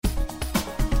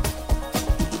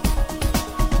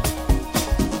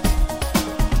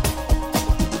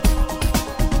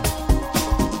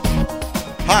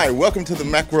Hi, welcome to the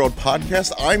Macworld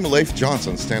Podcast. I'm Leif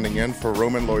Johnson, standing in for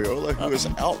Roman Loyola, who is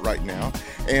out right now.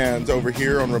 And over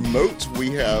here on remote,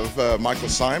 we have Michael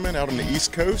Simon out on the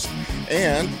East Coast.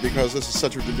 And because this is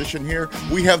such a tradition here,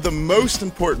 we have the most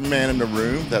important man in the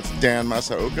room. That's Dan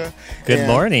Masaoka. Good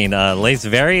morning. Leif's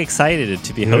very excited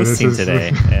to be hosting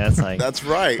today. Yeah, it's like... That's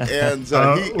right. And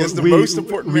he is the most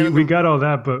important man in the room. We got all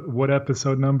that, but what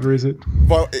episode number is it?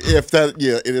 Well,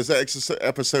 it is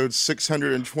episode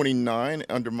 629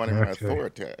 under Money My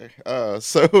Authority.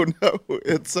 So no,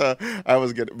 it's I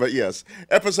was good, but yes,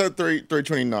 episode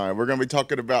 329. We're going to be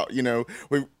talking about,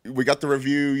 we got the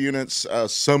review units,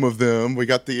 some of them. We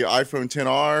got the iPhone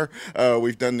XR.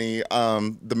 We've done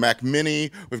the Mac Mini.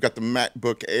 We've got the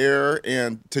MacBook Air,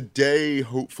 and today,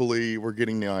 hopefully, we're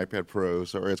getting the iPad Pro.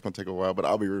 So it's going to take a while, but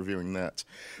I'll be reviewing that.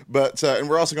 But and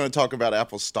we're also going to talk about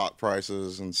Apple stock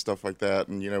prices and stuff like that,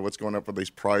 and what's going up with these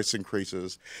price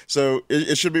increases. So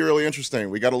it should be really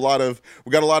interesting. We got a lot of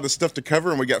stuff to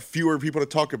cover, and we got fewer people to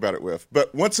talk about it with.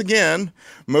 But once again,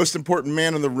 most important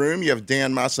man in the room, you have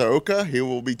Dan Masaoka. He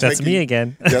will be That's me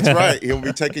again. That's right. He'll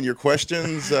be taking your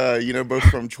questions, both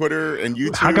from Twitter and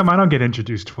YouTube. How come I don't get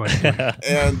introduced twice?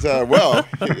 And it was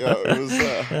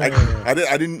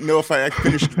I didn't know if I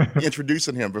finished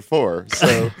introducing him before.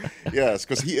 So yes,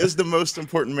 because he is the most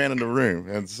important man in the room,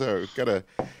 and so gotta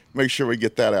make sure we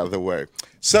get that out of the way.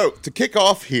 So to kick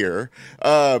off here,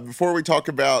 before we talk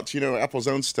about, Apple's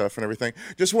own stuff and everything,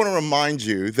 just want to remind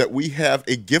you that we have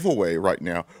a giveaway right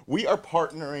now. We are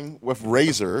partnering with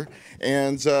Razer,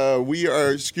 and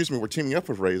we're teaming up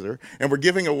with Razer, and we're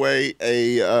giving away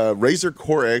a Razer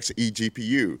Core X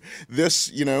eGPU. This,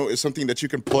 is something that you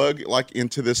can plug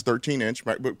into this 13-inch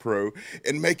MacBook Pro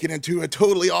and make it into a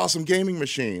totally awesome gaming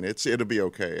machine. It'll be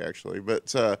okay, actually.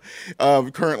 But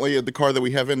currently, the card that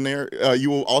we have in there, you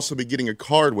will also be getting a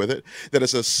card with it that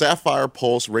is a Sapphire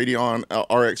Pulse Radeon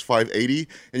RX 580,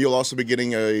 and you'll also be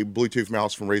getting a Bluetooth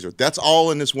mouse from Razer. That's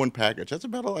all in this one package. That's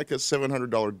about a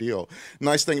 $700 deal.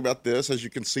 Nice thing about this, as you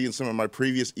can see in some of my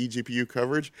previous eGPU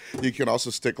coverage, you can also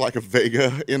stick a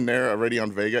Vega in there, a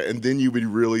Radeon Vega, and then you'll be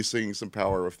really seeing some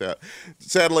power with that.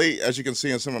 Sadly, as you can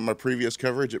see in some of my previous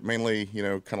coverage, it mainly,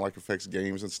 affects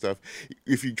games and stuff.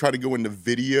 If you try to go into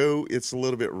video, it's a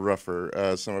little bit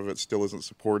rougher. Some of it still isn't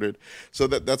supported, so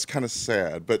that's kind of sad.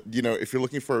 But if you're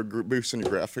looking for a boost in your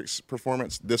graphics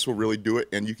performance, this will really do it,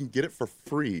 and you can get it for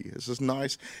free. This is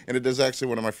nice, and it is actually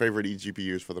one of my favorite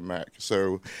eGPUs for the Mac.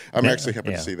 So I'm actually happy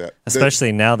to see that.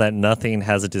 Especially now that nothing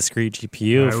has a discrete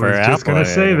GPU for Apple. I was just going to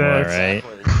say that.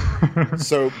 Right?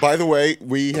 So, by the way,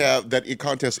 we have that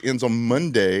contest ends on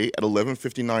Monday at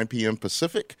 11:59 p.m.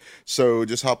 Pacific. So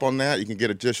just hop on that. You can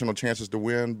get additional chances to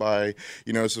win by,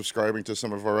 subscribing to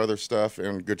some of our other stuff,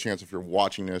 and good chance if you're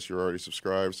watching this, you're already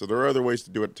subscribed. So there are other ways to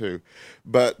do it too.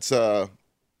 But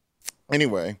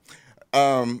anyway,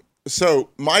 so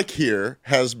Mike here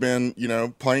has been,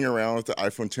 playing around with the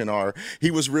iPhone XR. He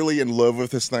was really in love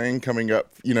with this thing coming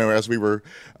up, as we were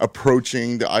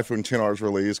approaching the iPhone XR's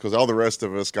release, because all the rest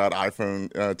of us got iPhone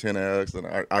XS and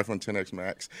iPhone XS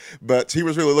Max. But he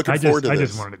was really looking forward to this. I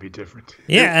just wanted to be different.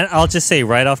 Yeah, and I'll just say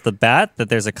right off the bat that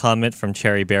there's a comment from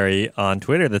Cherry Berry on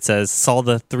Twitter that says, saw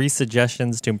the 3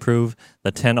 suggestions to improve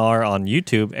the XR on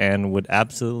YouTube and would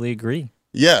absolutely agree.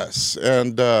 Yes,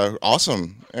 and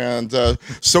awesome. And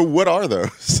so what are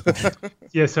those?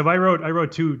 Yeah, so I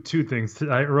wrote two things.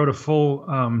 I wrote a full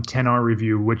XR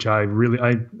review, which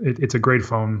it's a great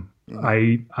phone.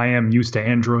 Mm-hmm. I am used to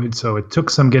Android, so it took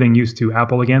some getting used to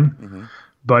Apple again. Mm-hmm.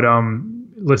 But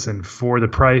listen, for the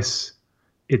price,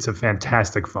 it's a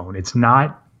fantastic phone. It's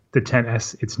not the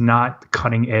XS. It's not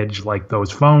cutting edge like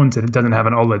those phones, and it doesn't have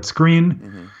an OLED screen.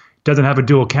 Mm-hmm. It doesn't have a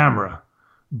dual camera.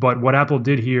 But what Apple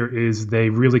did here is they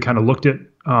really kind of looked at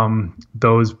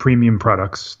those premium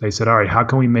products. They said, all right, how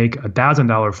can we make a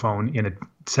 $1,000 phone in a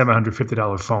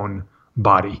 $750 phone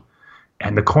body?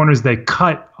 And the corners they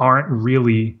cut aren't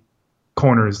really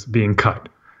corners being cut.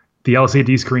 The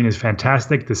LCD screen is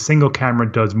fantastic. The single camera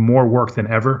does more work than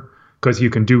ever because you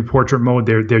can do portrait mode.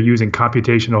 They're using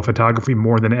computational photography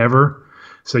more than ever.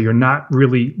 So you're not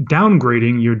really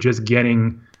downgrading. You're just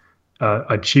getting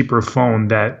a cheaper phone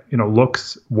that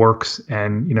looks, works,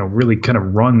 and really kind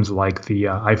of runs like the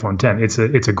iPhone X.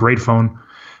 It's a great phone.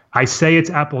 I say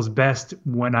it's Apple's best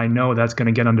when I know that's going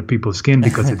to get under people's skin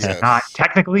because it's not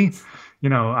technically.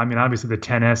 Obviously the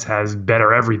XS has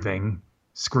better everything.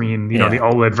 Screen, the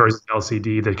OLED versus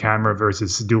LCD, the camera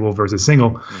versus dual versus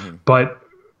single, but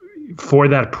for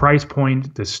that price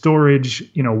point, the storage,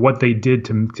 what they did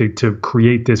to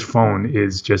create this phone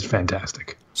is just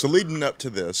fantastic. So leading up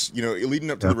to this, leading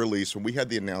up to the release, when we had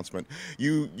the announcement,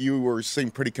 you were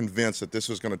seemed pretty convinced that this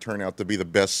was going to turn out to be the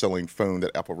best-selling phone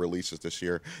that Apple releases this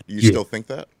year. Do you still think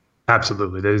that?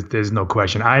 Absolutely. There's no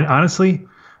question. I honestly,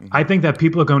 I think that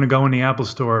people are going to go in the Apple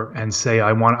Store and say,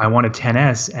 I want a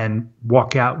 10s and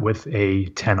walk out with a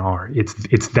 10R.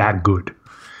 It's that good.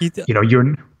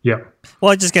 Yeah.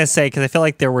 Well, I was just going to say, because I feel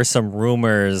like there were some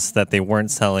rumors that they weren't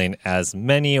selling as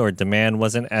many or demand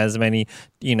wasn't as many.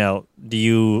 Do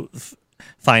you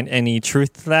find any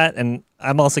truth to that? And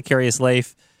I'm also curious,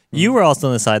 Leif, you were also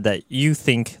on the side that you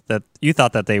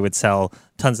thought that they would sell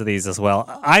tons of these as well.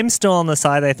 I'm still on the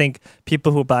side, I think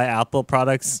people who buy Apple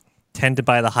products tend to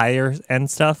buy the higher end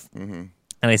stuff. Mm-hmm.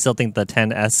 And I still think the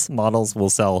 10S models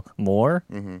will sell more,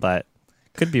 but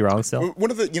could be wrong still. One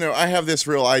of the, I have this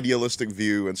real idealistic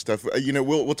view and stuff.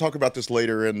 We'll talk about this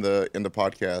later in the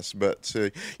podcast. But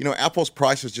Apple's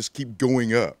prices just keep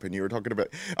going up, and you were talking about.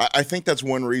 I think that's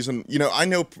one reason. I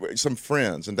know some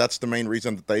friends, and that's the main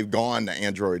reason that they've gone to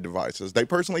Android devices. They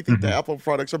personally think the Apple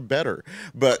products are better.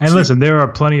 And listen, there are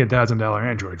plenty of $1,000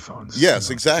 Android phones. Yes,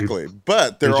 exactly.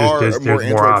 But there are more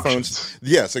Android phones.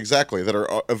 Yes, exactly, that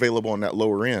are available on that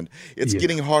lower end. It's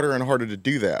getting harder and harder to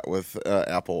do that with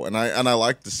Apple, and I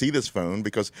like to see this phone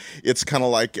because it's kind of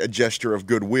like a gesture of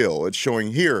goodwill. It's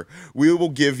showing, here, we will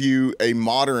give you a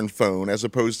modern phone as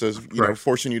opposed to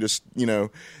forcing you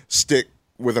to stick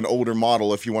with an older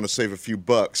model if you want to save a few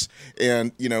bucks.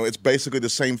 And it's basically the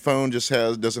same phone, just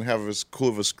doesn't have as cool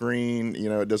of a screen.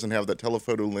 It doesn't have that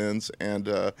telephoto lens.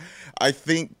 And I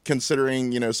think,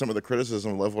 considering some of the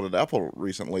criticism leveled at Apple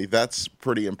recently, that's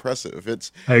pretty impressive.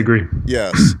 I agree.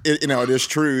 Yes, it is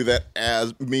true that,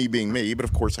 as me being me, but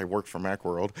of course I worked for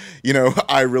Macworld.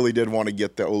 I really did want to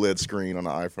get the OLED screen on the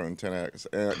iPhone 10X.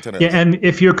 10X. Yeah, and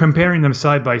if you're comparing them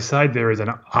side by side, there is an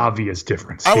obvious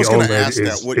difference. I was going to ask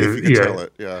that. What if you could tell it?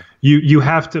 Yeah. You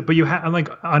have to, but you have, like,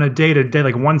 on a day to day,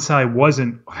 like, one side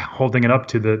wasn't holding it up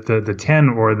to the 10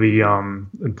 or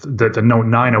the Note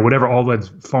 9 or whatever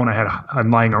OLED phone I had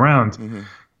lying around. Mm-hmm.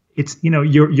 It's,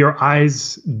 your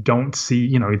eyes don't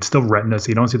see, it's still Retina, so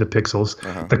you don't see the pixels.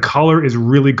 Uh-huh. The color is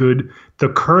really good. The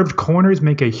curved corners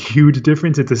make a huge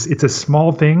difference. It's a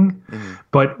small thing,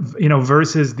 but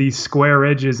versus the square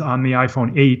edges on the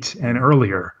iPhone 8 and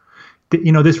earlier.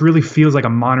 This really feels like a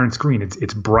modern screen.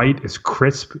 It's bright, it's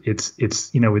crisp,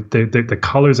 the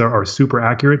colors are super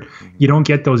accurate. You don't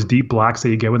get those deep blacks that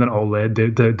you get with an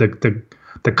OLED.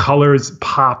 The colors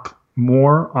pop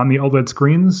more on the OLED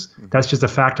screens. That's just a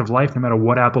fact of life. No matter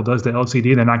what Apple does to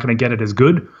LCD, they're not going to get it as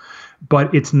good.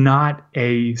 But it's not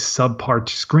a subpar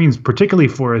screen, particularly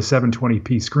for a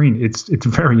 720p screen. It's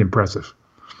very impressive.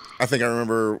 I think I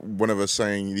remember one of us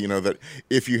saying, that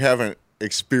if you haven't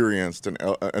experienced an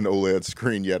OLED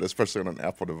screen yet, especially on an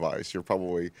Apple device, you're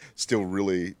probably still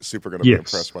really super going to be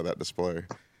impressed by that display.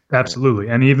 Absolutely.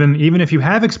 And even if you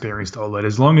have experienced OLED,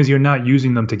 as long as you're not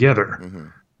using them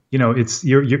together, it's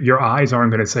your eyes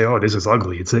aren't going to say, "Oh, this is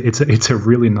ugly." It's a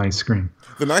really nice screen.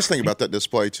 The nice thing about that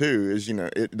display too is,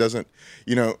 it doesn't,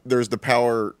 there's the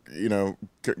power,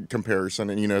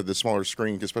 comparison, and the smaller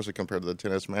screen, especially compared to the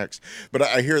 10s Max. But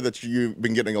I hear that you've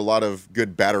been getting a lot of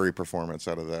good battery performance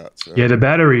out of that. So. Yeah, the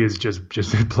battery is just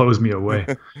it blows me away.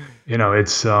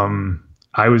 It's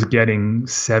I was getting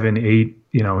 7, 8,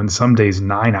 and some days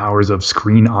 9 hours of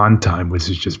screen on time, which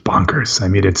is just bonkers. I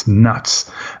mean, it's nuts.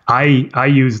 I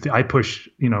push,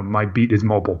 my Beat is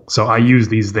mobile, so I use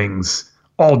these things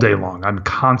all day long. I'm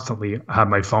constantly have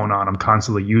my phone on. I'm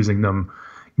constantly using them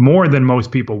more than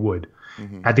most people would.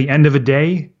 Mm-hmm. At the end of a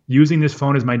day, using this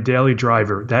phone as my daily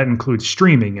driver, that includes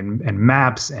streaming and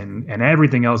maps and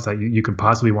everything else that you could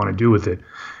possibly want to do with it.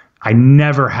 I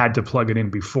never had to plug it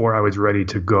in before I was ready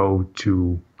to go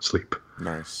to sleep.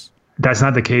 Nice. That's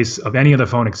not the case of any other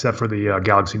phone except for the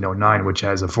Galaxy Note 9, which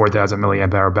has a 4,000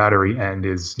 milliamp hour battery and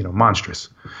is, monstrous.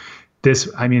 This,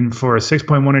 for a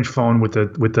 6.1 inch phone with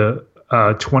the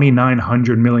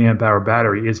 2,900 milliamp hour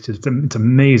battery, it's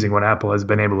amazing what Apple has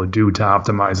been able to do to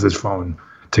optimize this phone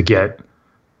to get,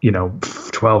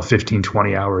 12, 15,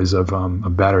 20 hours of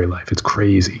battery life. It's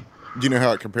crazy. Do you know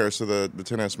how it compares to the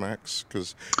 10s Max?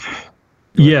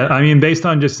 Yeah, based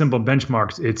on just simple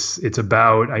benchmarks, it's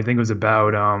about, I think it was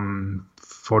about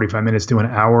 45 minutes to an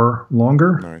hour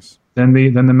longer than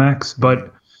the Max.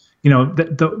 But the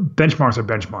benchmarks are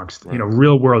benchmarks. Right.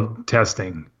 Real world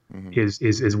testing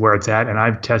is where it's at, and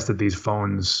I've tested these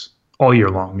phones all year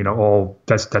long.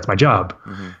 That's my job.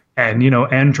 Mm-hmm. And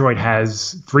Android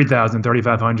has 3,000,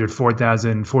 3,500,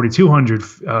 4,000, 4,200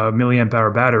 milliamp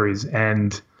hour batteries,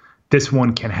 and this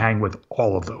one can hang with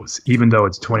all of those, even though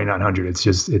it's 2,900.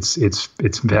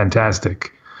 It's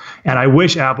fantastic. And I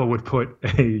wish Apple would put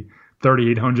a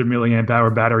 3,800 milliamp hour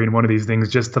battery in one of these things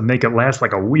just to make it last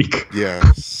like a week.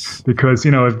 Yes. Because,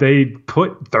 if they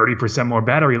put 30% more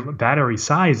battery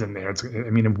size in there,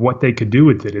 what they could do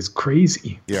with it is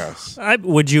crazy. Yes.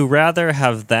 Would you rather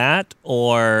have that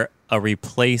or a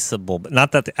replaceable,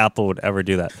 not that the Apple would ever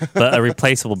do that, but a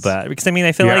replaceable battery? Because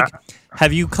I feel like,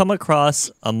 have you come across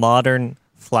a modern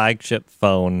flagship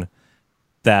phone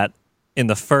that in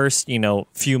the first,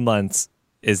 few months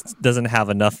doesn't have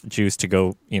enough juice to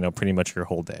go, pretty much your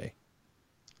whole day?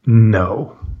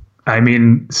 No.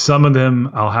 Some of them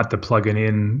I'll have to plug it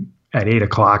in at 8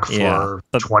 o'clock for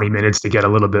 20 minutes to get a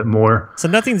little bit more. So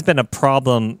nothing's been a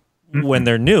problem when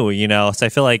they're new, So I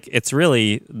feel like it's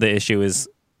really, the issue is,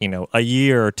 a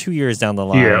year or 2 years down the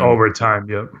line. Yeah, over time,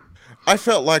 yep. I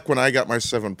felt like when I got my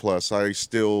 7 Plus, I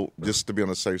still, just to be on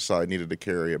the safe side, needed to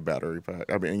carry a battery pack.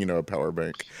 A power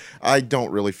bank. I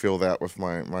don't really feel that with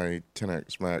my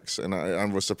 10X Max, and I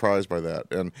was surprised by that.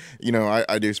 And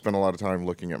I do spend a lot of time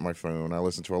looking at my phone. I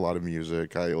listen to a lot of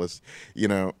music. But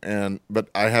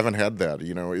I haven't had that.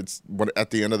 It's at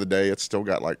the end of the day, it's still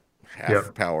got like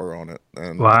half power on it.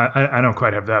 And well, I don't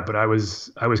quite have that, but I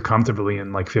was comfortably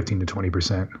in like 15 to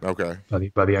 20%. Okay.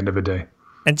 By the end of the day.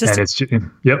 And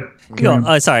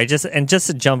it's sorry, just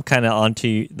to jump kind of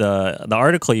onto the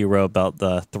article you wrote about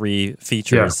the 3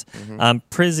 features. Yeah.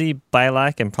 Prizzy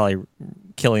Bilak, I'm probably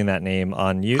killing that name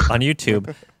on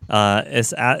YouTube,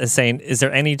 is saying, is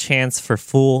there any chance for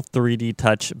full 3D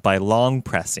touch by long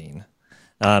pressing?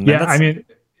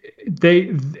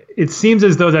 It seems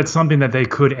as though that's something that they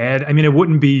could add. It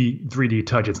wouldn't be 3D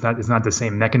touch. It's not the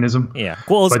same mechanism. Yeah.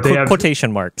 Well, it's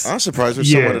quotation marks. I'm surprised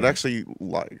there's someone that actually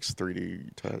likes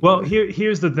 3D touch. Well,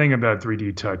 here's the thing about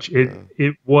 3D touch.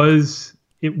 It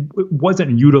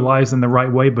wasn't utilized in the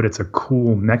right way, but it's a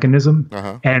cool mechanism.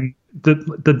 Uh-huh. And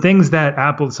the things that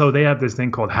Apple, so they have this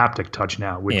thing called haptic touch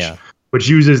now, which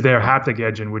uses their haptic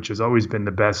engine, which has always been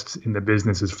the best in the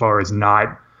business as far as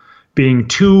not being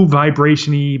too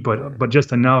vibration-y, but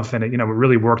just enough, and it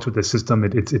really works with the system.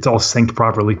 It's all synced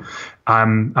properly.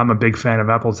 I'm a big fan of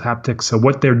Apple's haptics. So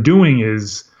what they're doing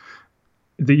is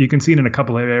that you can see it in a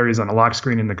couple of areas on the lock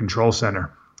screen in the control center.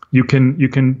 You can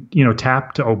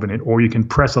tap to open it, or you can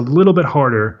press a little bit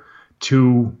harder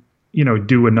to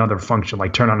do another function,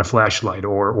 like turn on a flashlight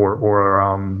or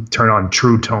turn on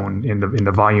True Tone in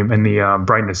the volume and the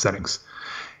brightness settings.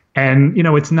 And,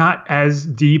 it's not as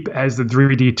deep as the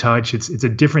 3D touch. It's a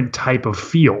different type of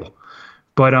feel.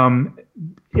 But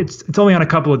it's only on a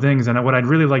couple of things. And what I'd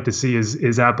really like to see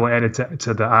is Apple add it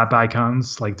to the app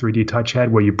icons like 3D touch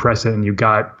had, where you press it and you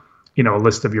got, a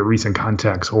list of your recent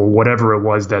contacts or whatever it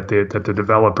was that the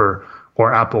developer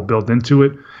or Apple built into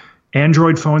it.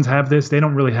 Android phones have this. They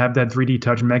don't really have that 3D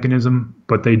touch mechanism,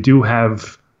 but they do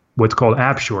have what's called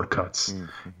app shortcuts.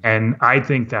 Mm-hmm. And I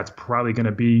think that's probably going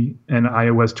to be an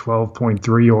iOS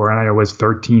 12.3 or an iOS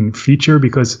 13 feature,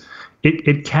 because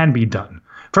it can be done.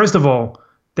 First of all,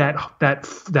 that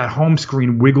home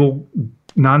screen wiggle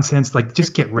nonsense, like,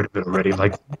 just get rid of it already.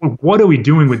 Like, what are we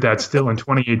doing with that still in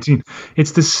 2018?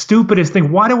 It's the stupidest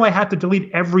thing. Why do I have to delete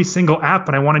every single app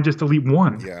when I want to just delete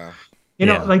one? Yeah.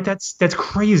 Like that's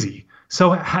crazy.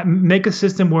 So make a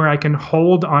system where I can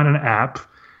hold on an app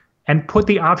and put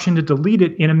the option to delete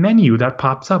it in a menu that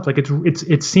pops up. Like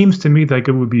it seems to me like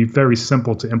it would be very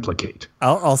simple to implicate.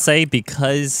 I'll say,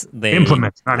 because they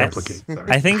implement, not implicate.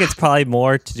 Sorry. I think it's probably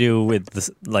more to do with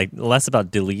this, like, less about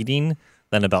deleting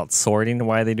than about sorting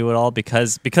why they do it all,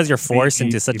 because you're forced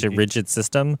into such a rigid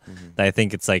system that I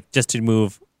think it's like, just to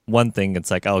move one thing, it's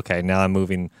like, okay, now I'm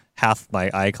moving half my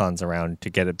icons around to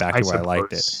get it back to where I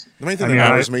liked it. The main thing that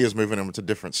bothers me is moving them to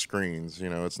different screens.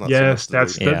 It's not. Yes,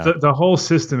 the whole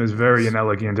system is very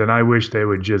inelegant, and I wish they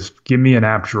would just give me an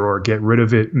app drawer, get rid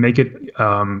of it, make it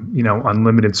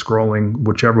unlimited scrolling,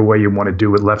 whichever way you want to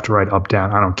do it, left, right, up,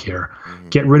 down. I don't care.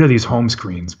 Get rid of these home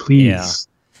screens, please. Yeah.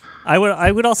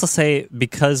 I would also say,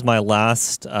 because my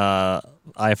last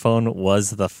iPhone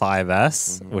was the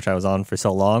 5S, which I was on for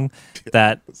so long,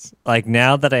 that like,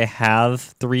 now that I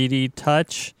have 3D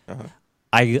touch,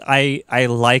 I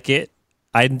like it.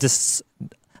 I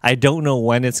don't know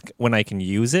when I can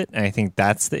use it, and I think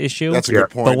that's the issue. That's a good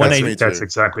point. But that's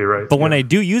exactly right. But when I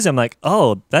do use it, I'm like,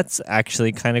 oh, that's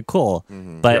actually kind of cool.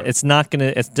 But it's not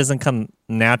gonna. It doesn't come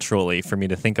naturally for me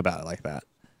to think about it like that.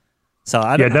 So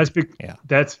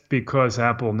that's because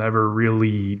Apple never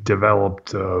really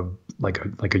developed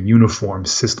like a uniform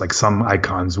system. Like, some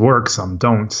icons work, some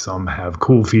don't. Some have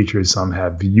cool features, some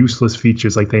have useless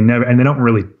features. Like, they don't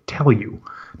really tell you.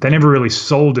 They never really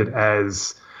sold it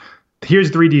as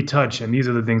here's 3D Touch, and these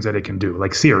are the things that it can do,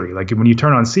 like Siri. Like when you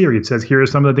turn on Siri, it says, here are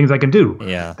some of the things I can do.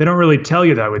 Yeah. They don't really tell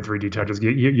you that with 3D Touches.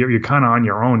 You're kind of on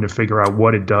your own to figure out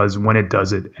what it does, when it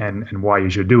does it, and why you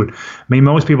should do it. I mean,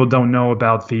 most people don't know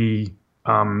about the,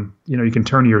 you can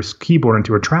turn your keyboard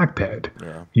into a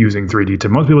trackpad using 3D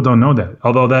Touch. Most people don't know that,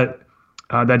 although that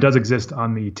does exist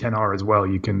on the 10R as well.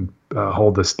 You can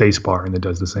hold the space bar, and it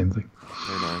does the same thing.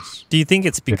 Very nice. Do you think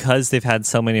it's because they've had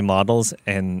so many models,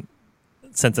 and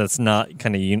since it's not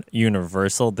kind of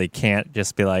universal, they can't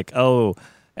just be like, oh,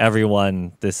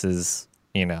 everyone, this is,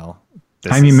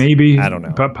 maybe. I don't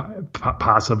know. But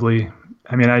possibly.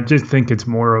 I mean, I just think it's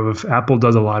more of Apple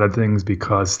does a lot of things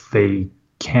because they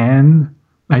can,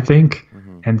 I think.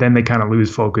 Mm-hmm. And then they kind of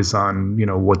lose focus on,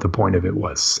 what the point of it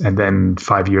was. And then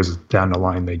 5 years down the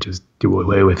line, they just do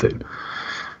away with it.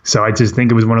 So I just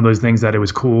think it was one of those things that it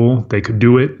was cool. They could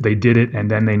do it. They did it. And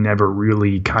then they never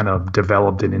really kind of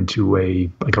developed it into a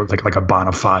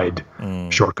bona fide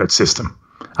shortcut system.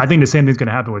 I think the same thing's going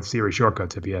to happen with Siri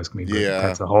shortcuts, if you ask me. But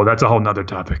that's a whole nother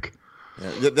topic.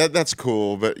 Yeah, that's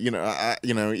cool, but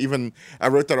even I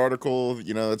wrote that article.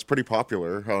 It's pretty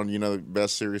popular on the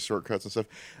best Siri shortcuts and stuff.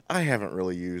 I haven't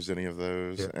really used any of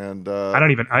those, and I don't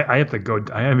even. I have to go.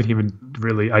 I haven't even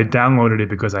really. I downloaded it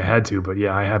because I had to, but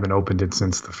I haven't opened it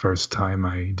since the first time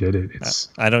I did it.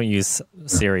 I don't use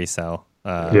Siri, so.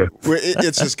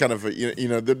 It's just kind of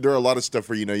there are a lot of stuff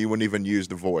where you wouldn't even use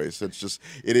the voice. It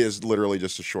is literally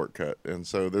just a shortcut, and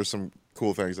so there's some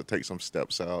cool things that take some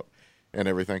steps out. And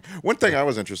everything. One thing I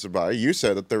was interested by, you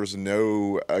said that there was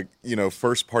no,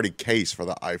 first-party case for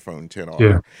the iPhone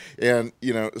XR, and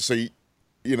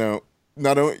so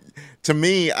not only to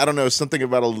me, I don't know, something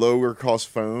about a lower cost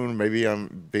phone. Maybe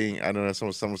I'm being, I don't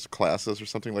know, someone's classes or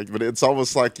something like. But it's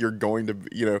almost like you're going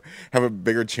to, have a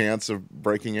bigger chance of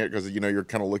breaking it because you're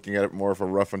kind of looking at it more of a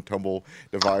rough and tumble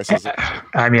device.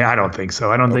 I mean, I don't think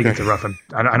so. I don't think it's a rough and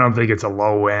I don't think it's a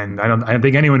low end. I don't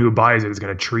think anyone who buys it is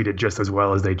going to treat it just as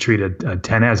well as they treat a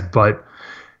 10s. But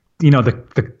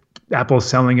the Apple's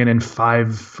selling it in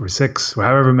 5 or 6 or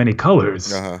however many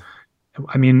colors. Uh-huh.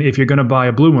 I mean, if you're going to buy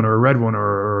a blue one or a red one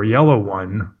or a yellow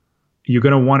one, you're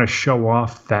going to want to show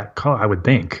off that color, I would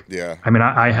think. Yeah. I mean,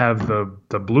 I have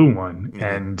the blue one,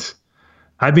 and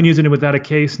I've been using it without a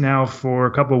case now for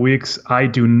a couple of weeks. I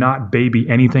do not baby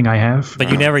anything I have.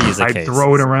 But you never use a case. I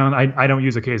throw it around. I don't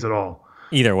use a case at all.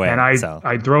 Either way. And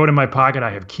I throw it in my pocket.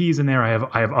 I have keys in there. I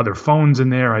have other phones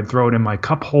in there. I throw it in my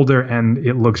cup holder, and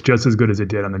it looks just as good as it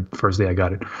did on the first day I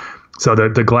got it. So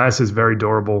the glass is very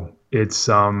durable. It's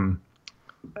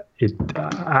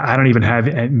I don't even have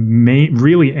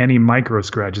really any micro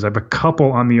scratches. I have a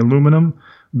couple on the aluminum,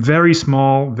 very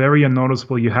small, very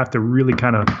unnoticeable. You have to really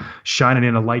kind of shine it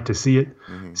in a light to see it.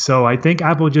 Mm-hmm. So I think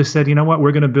Apple just said, you know what,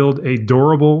 we're going to build a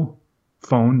durable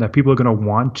phone that people are going to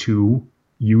want to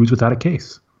use without a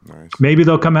case. Nice. Maybe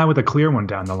they'll come out with a clear one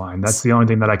down the line. That's the only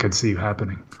thing that I could see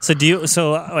happening. So do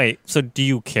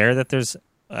you care that there's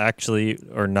actually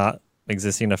or not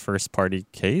existing a first party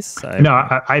case? No,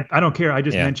 I don't care. I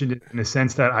just mentioned it in the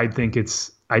sense that I think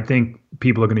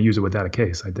people are going to use it without a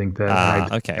case. I think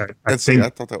that. Okay. I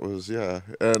thought that was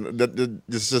and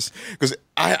it's just because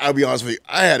I'll be honest with you,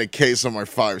 I had a case on my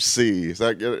 5C. So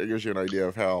that gives you an idea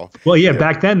of how. Well,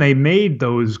 back then they made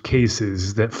those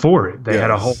cases for it. They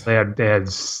had a whole. They had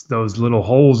those little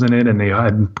holes in it, and they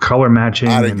had color matching.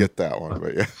 I didn't get that one,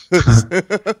 but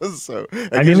So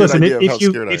I mean, listen,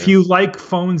 if you like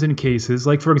phones in cases,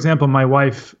 like for example, my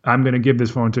wife, I'm going to give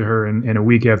this phone to her in a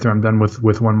week after I'm done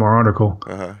with one more article.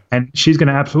 Uh-huh. And she's going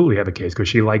to absolutely have a case because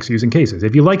she likes using cases.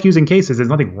 If you like using cases, there's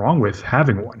nothing wrong with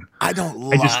having one. I don't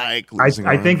like losing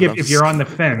I think if you're on the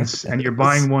fence and you're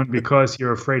buying one because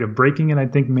you're afraid of breaking it, I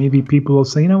think maybe people will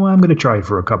say, you know what, I'm going to try it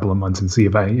for a couple of months and see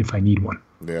if I need one.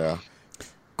 Yeah.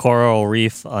 Coral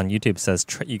Reef on YouTube says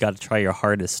you got to try your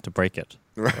hardest to break it.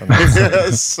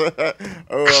 Yes.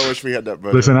 I wish we had that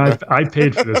budget. Listen, I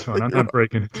paid for this phone. I'm not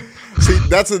breaking it. See,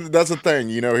 that's a thing.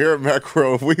 Here at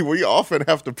Macro, we often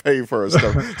have to pay for our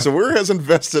stuff. So we're as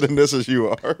invested in this as you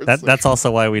are. That's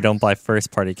also why we don't buy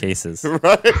first party cases.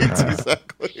 Right,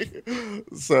 exactly.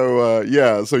 So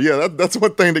that's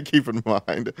one thing to keep in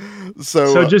mind.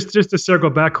 So just to circle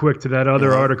back quick to that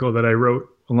other article that I wrote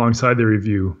alongside the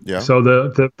review. Yeah. So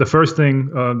the first thing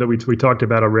that we talked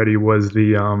about already was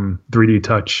the 3D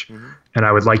Touch, and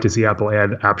I would like to see Apple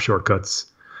add app shortcuts.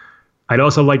 I'd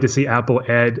also like to see Apple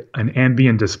add an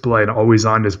ambient display, an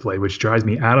always-on display, which drives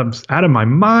me out of my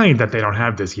mind that they don't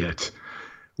have this yet.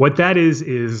 What that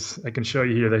is I can show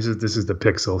you here. This is the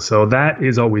Pixel. So that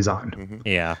is always on.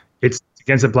 Yeah. It's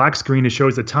Against a black screen, it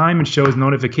shows the time, it shows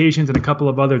notifications, and a couple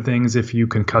of other things if you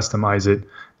can customize it.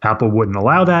 Apple wouldn't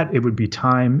allow that. It would be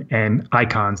time and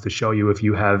icons to show you if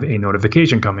you have a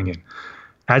notification coming in.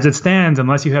 As it stands,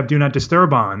 unless you have Do Not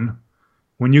Disturb on,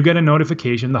 when you get a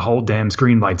notification, the whole damn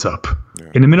screen lights up.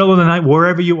 Yeah. In the middle of the night,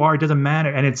 wherever you are, it doesn't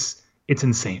matter, and it's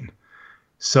insane.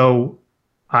 So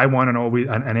I want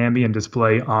an ambient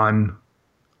display on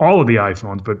all of the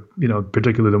iPhones, but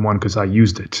particularly the one because I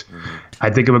used it. Mm-hmm. I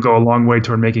think it would go a long way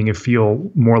toward making it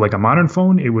feel more like a modern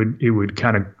phone. It would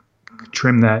kind of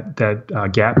trim that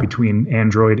gap between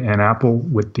Android and Apple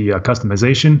with the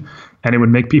customization, and it would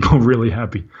make people really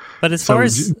happy. But as far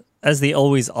as the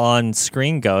always on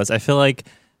screen goes, I feel like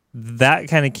that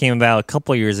kind of came about a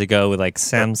couple of years ago with like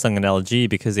Samsung and LG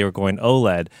because they were going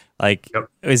OLED. Like,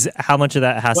 is how much of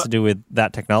that has to do with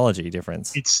that technology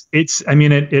difference?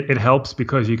 It helps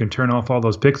because you can turn off all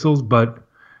those pixels, but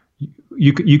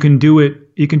you can do it.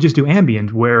 You can just do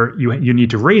ambient where you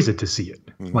need to raise it to see it.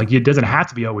 Mm-hmm. Like, it doesn't have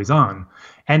to be always on.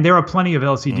 And there are plenty of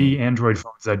LCD Android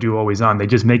phones that do always on. They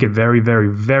just make it very, very,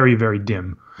 very, very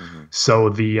dim. Mm-hmm.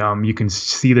 So you can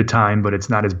see the time, but it's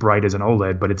not as bright as an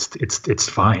OLED. But it's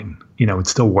fine. It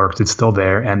still works. It's still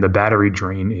there, and the battery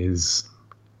drain is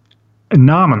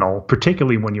nominal,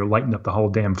 particularly when you're lighting up the whole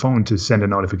damn phone to send a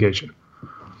notification.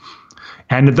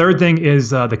 And the third thing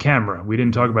is the camera. We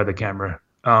didn't talk about the camera.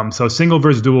 So single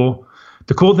versus dual.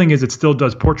 The cool thing is it still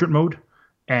does portrait mode,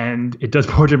 and it does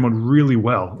portrait mode really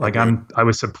well. Like I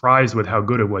was surprised with how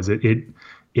good it was.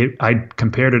 I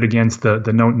compared it against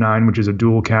the Note 9, which is a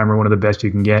dual camera, one of the best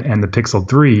you can get, and the Pixel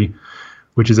 3,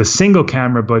 which is a single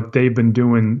camera, but they've been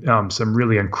doing some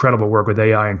really incredible work with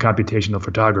AI and computational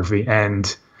photography,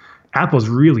 and Apple's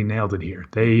really nailed it here.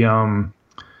 They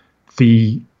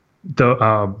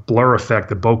the blur effect,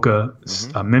 the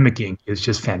bokeh mimicking is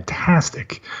just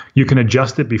fantastic. You can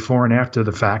adjust it before and after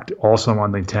the fact. Also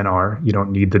on the 10R, you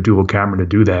don't need the dual camera to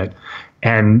do that.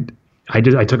 And I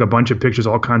took a bunch of pictures,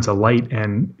 all kinds of light,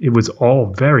 and it was all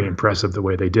very impressive the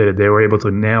way they did it. They were able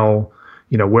to nail,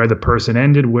 where the person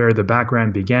ended, where the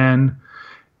background began,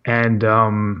 and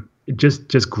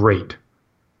just great.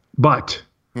 But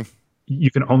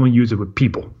you can only use it with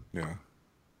people. Yeah.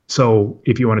 So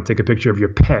if you want to take a picture of your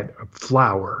pet, a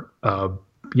flower,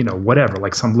 whatever,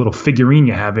 like some little figurine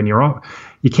you have in your own,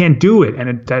 you can't do it. And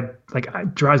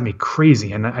it drives me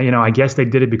crazy. And, I guess they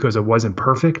did it because it wasn't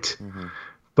perfect. Mm-hmm.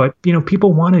 But,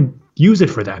 people want to use it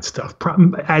for that stuff.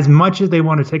 As much as they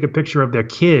want to take a picture of their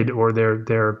kid or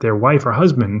their wife or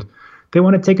husband, they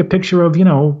want to take a picture of,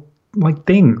 like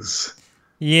things.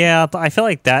 Yeah, but I feel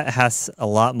like that has a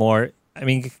lot more. I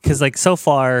mean, because like so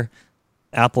far,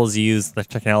 Apple's used the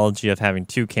technology of having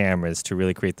two cameras to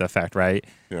really create the effect, right?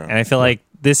 Yeah. And I feel like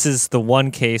this is the one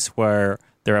case where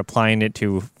they're applying it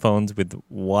to phones with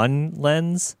one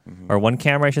lens or one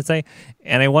camera, I should say.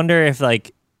 And I wonder if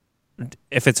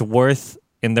it's worth,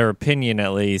 in their opinion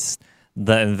at least,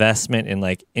 the investment in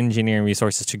like engineering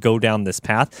resources to go down this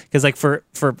path. Because like for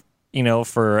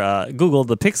Google,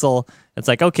 the Pixel, it's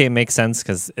like, okay, it makes sense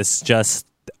because it's just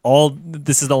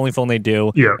this is the only phone they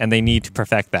do, and they need to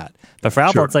perfect that. But for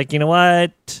Apple, it's like, you know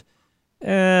what?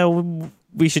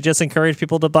 We should just encourage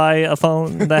people to buy a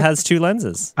phone that has two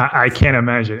lenses. I can't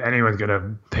imagine anyone's going to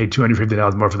pay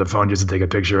 $250 more for the phone just to take a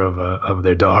picture of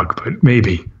their dog, but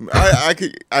maybe.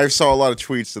 I saw a lot of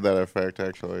tweets to that effect,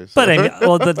 actually. So. But I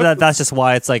mean, that's just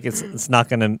why it's like it's not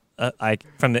going to,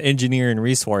 from the engineering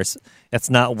resource, it's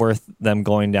not worth them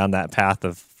going down that path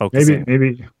of focusing.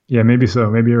 Maybe so.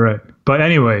 Maybe you're right. But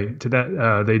anyway, to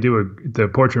that, they do the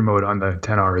portrait mode on the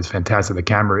 10R is fantastic. The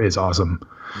camera is awesome.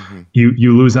 Mm-hmm.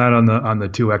 You lose out on the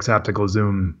 2x optical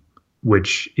zoom,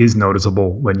 which is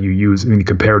noticeable when you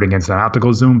compare it against an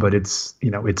optical zoom, but it's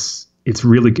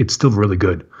still really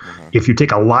good. Mm-hmm. If you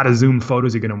take a lot of zoom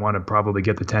photos, you're going to want to probably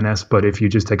get the 10S, but if you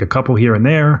just take a couple here and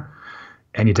there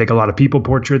and you take a lot of people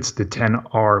portraits, the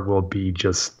 10R will be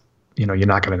just, you're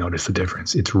not going to notice the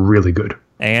difference. It's really good.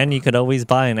 And you could always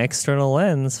buy an external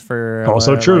lens for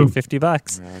also true. Like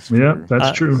 $50. Yeah,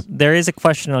 that's true. There is a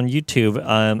question on YouTube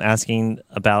asking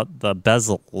about the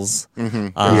bezels. Mm-hmm.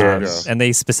 Yes. And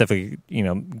they specifically,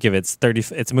 give it's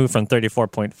moved from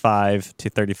 34.5 to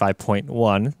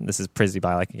 35.1. This is Prizzy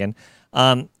Bialek again.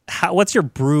 What's your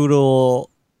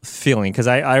brutal feeling? Because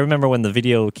I remember when the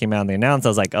video came out and they announced, I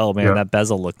was like, oh man, that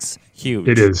bezel looks huge.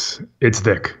 It is. It's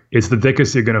thick. It's the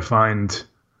thickest you're going to find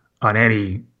on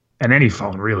any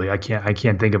phone, really. I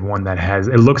can't think of one that has.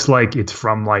 It looks like it's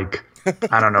from like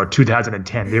I don't know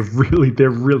 2010. They're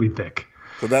really thick.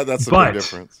 So that's a big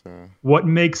difference. What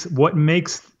makes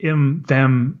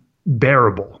them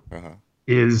bearable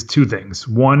is two things.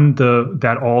 One,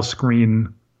 that all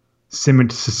screen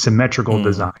symmetrical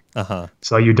design.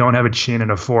 So you don't have a chin and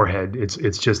a forehead.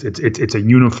 It's a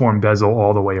uniform bezel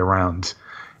all the way around.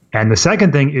 And the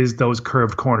second thing is those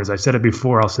curved corners. I said it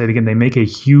before, I'll say it again. They make a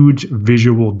huge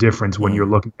visual difference when you're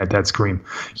looking at that screen.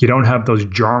 You don't have those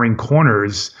jarring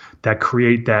corners that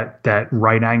create that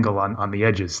right angle on the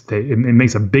edges. It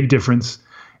makes a big difference.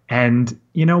 And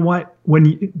you know what? When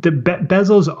the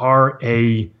bezels are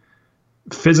a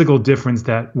physical difference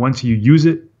that once you use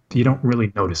it, you don't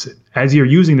really notice it. As you're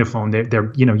using the phone,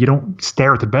 they're you don't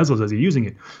stare at the bezels as you're using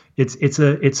it. It's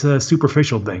a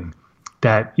superficial thing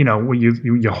that, when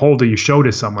you hold it, you show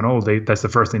to someone, that's the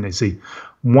first thing they see.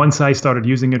 Once I started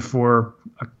using it for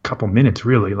a couple minutes,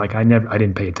 really, like I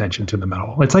didn't pay attention to them at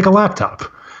all. It's like a laptop.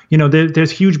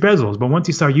 There's huge bezels, but once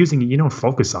you start using it, you don't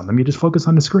focus on them. You just focus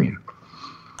on the screen.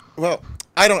 Well,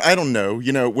 I don't know.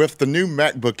 With the new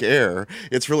MacBook Air,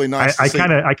 it's really nice. I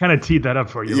kind of teed that up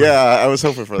for you. Yeah, I was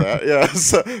hoping for that. Yeah.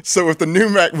 So with the new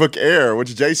MacBook Air,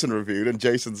 which Jason reviewed, and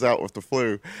Jason's out with the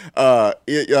flu,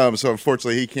 so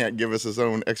unfortunately he can't give us his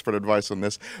own expert advice on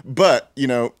this. But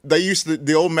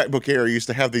the old MacBook Air used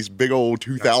to have these big old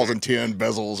 2010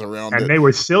 bezels around it, and they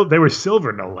were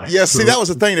silver, no less. Yeah. See, that was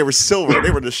the thing. They were silver.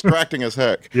 They were distracting as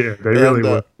heck. Yeah, they really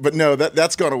were. But no,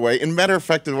 that's gone away. And matter of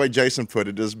fact, the way Jason put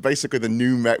it is basically the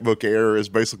new MacBook Air is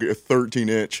basically a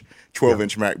 13-inch,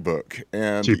 12-inch MacBook,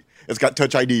 and it's got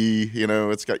Touch ID.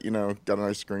 It's got got a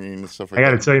nice screen and stuff like that.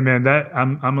 I got to tell you, man, that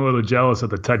I'm a little jealous of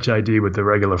the Touch ID with the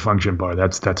regular function bar.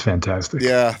 That's fantastic.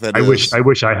 Yeah, I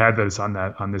wish I had this on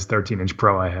this 13-inch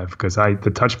Pro I have, because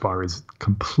the Touch bar is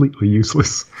completely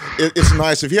useless. It's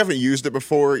nice if you haven't used it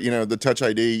before. The Touch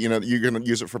ID. You're going to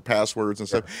use it for passwords and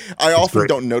stuff. Yeah, I often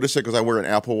don't notice it because I wear an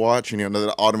Apple Watch, and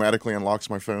that automatically unlocks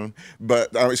my phone.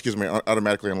 But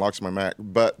automatically unlocks my Mac.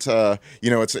 But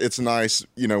it's nice.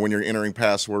 When you're entering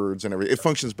passwords and everything, it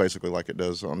functions basically like it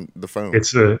does on the phone.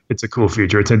 It's a cool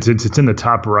feature. It's in the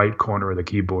top right corner of the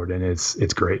keyboard, and it's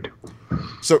great.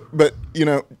 So, but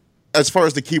as far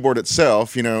as the keyboard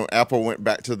itself, Apple went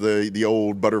back to the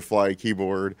old butterfly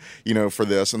keyboard, for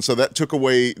this. And so that took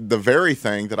away the very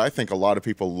thing that I think a lot of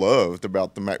people loved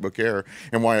about the MacBook Air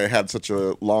and why it had such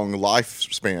a long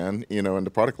lifespan, in the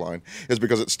product line, is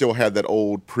because it still had that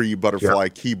old pre-butterfly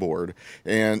keyboard.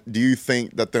 And do you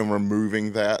think that them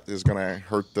removing that is going to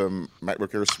hurt the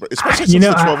MacBook Air, especially since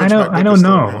the 12-inch MacBook I don't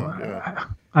know. Yeah.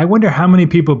 I wonder how many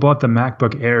people bought the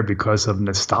MacBook Air because of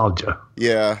nostalgia.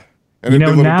 Yeah. And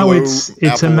now it's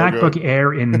a MacBook logo.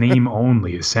 Air in name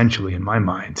only, essentially, in my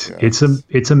mind. Yes.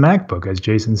 It's a MacBook, as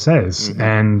Jason says,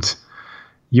 and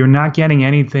you're not getting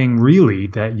anything really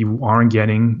that you aren't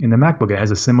getting in the MacBook. It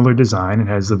has a similar design. It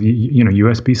has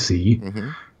USB-C.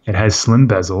 It has slim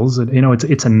bezels.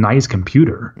 It's a nice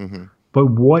computer. But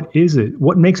what is it?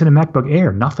 What makes it a MacBook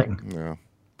Air? Nothing. Yeah.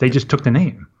 They just took the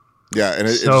name. Yeah, and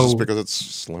it's just because it's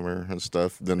slimmer and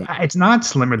stuff. It's not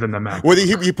slimmer than the MacBook. Well,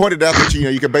 he pointed out that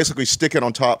you can basically stick it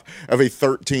on top of a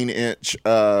 13-inch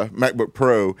MacBook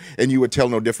Pro, and you would tell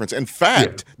no difference. In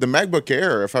fact, the MacBook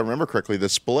Air, if I remember correctly, the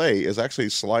display is actually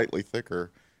slightly thicker,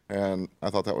 and I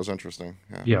thought that was interesting.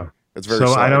 Yeah. It's very. So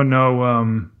slight. I don't know.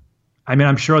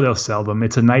 I'm sure they'll sell them.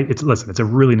 It's a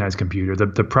really nice computer.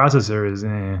 The processor is.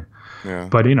 Yeah.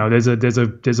 But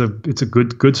it's a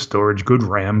good storage, good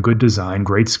RAM, good design,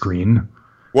 great screen.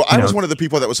 Well, I was one of the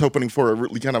people that was hoping for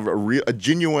a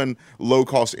genuine low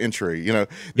cost entry.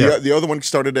 The other one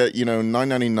started at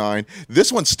 $999.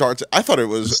 This one starts. I thought it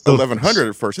was $1,100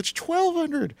 at first. It's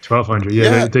 $1,200. $1,200.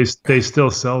 Yeah. They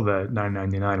still sell that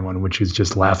 $999 one, which is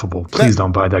just laughable. Please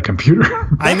don't buy that computer.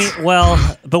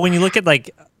 But when you look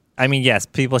at yes,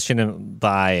 people shouldn't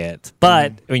buy it.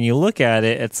 But when you look at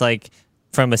it, it's like.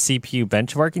 From a CPU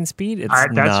benchmarking speed,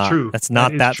 that's true. That's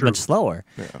not that much slower.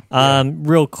 Yeah.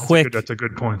 Real quick, that's a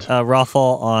good point.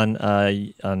 Raffle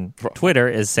on Twitter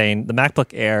is saying the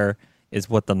MacBook Air is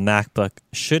what the MacBook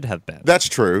should have been. That's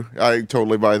true. I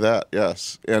totally buy that.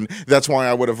 Yes, and that's why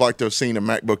I would have liked to have seen a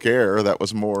MacBook Air that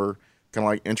was more kind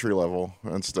of like entry level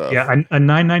and stuff. Yeah, a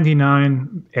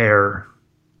 $999 Air,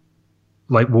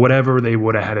 like whatever they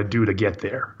would have had to do to get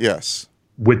there. Yes,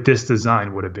 with this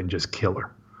design would have been just killer.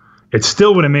 It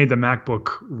still would have made the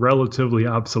MacBook relatively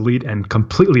obsolete and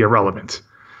completely irrelevant,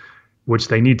 which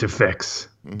they need to fix.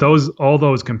 All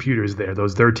those computers there,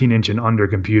 those 13-inch and under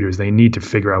computers, they need to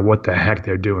figure out what the heck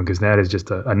they're doing, because that is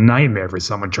just a nightmare for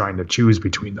someone trying to choose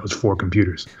between those four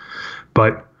computers.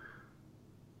 But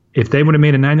if they would have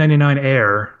made a $999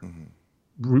 Air,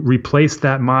 replace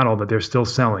that model that they're still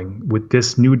selling with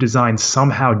this new design,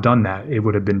 somehow done that, it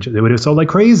would have sold like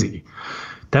crazy.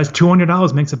 That's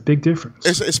 $200 makes a big difference.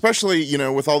 Especially,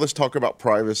 with all this talk about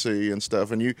privacy and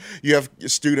stuff, and you have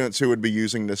students who would be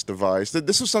using this device.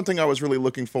 This is something I was really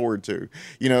looking forward to.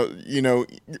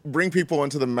 Bring people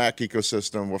into the Mac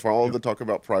ecosystem with all of the talk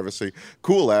about privacy,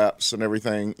 cool apps and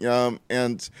everything.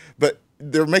 But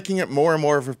they're making it more and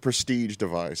more of a prestige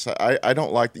device. I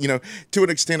don't like, to an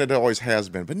extent it always has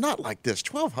been, but not like this.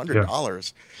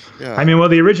 $1,200. Yeah. I mean, well,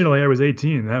 the original Air was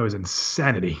 $18. That was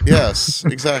insanity. Yes,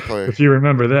 exactly. If you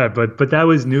remember that, but that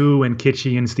was new and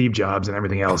kitschy and Steve Jobs and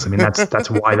everything else. I mean, that's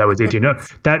why that was 18. No,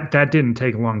 that didn't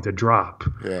take long to drop.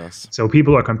 Yes. So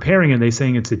people are comparing and they're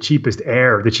saying it's the cheapest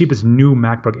new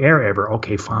MacBook Air ever.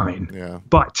 Okay, fine. Yeah.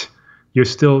 But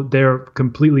they're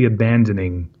completely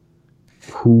abandoning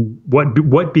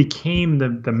what became the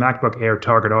MacBook Air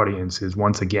target audience is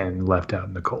once again left out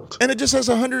in the cold. And it just has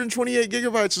 128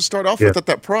 gigabytes to start off with at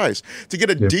that price. To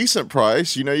get a decent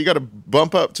price, you got to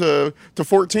bump up to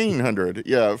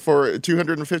 1,400, for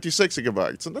 256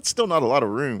 gigabytes, and that's still not a lot of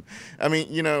room. I mean,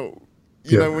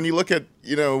 when you look at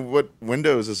what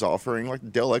Windows is offering,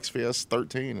 like Dell XPS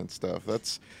 13 and stuff,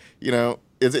 that's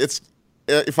it's.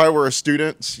 If I were a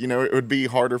student, it would be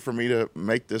harder for me to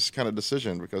make this kind of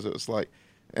decision because it was like,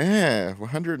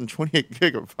 128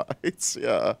 gigabytes.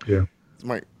 Yeah.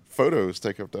 My photos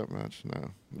take up that much.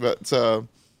 No.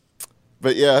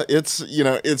 But yeah,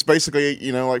 it's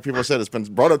basically, like people said, it's been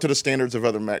brought up to the standards of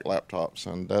other Mac laptops.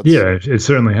 And that's. Yeah, it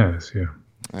certainly has. Yeah.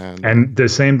 And the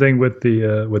same thing with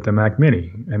the Mac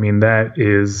Mini. I mean, that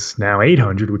is now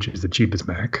 $800, which is the cheapest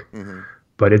Mac,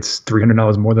 but it's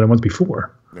 $300 more than it was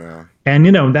before. Yeah. And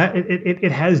that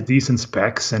it has decent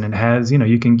specs, and it has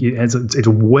it's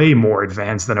way more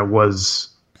advanced than it was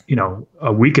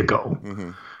a week ago.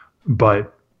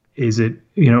 But is it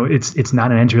it's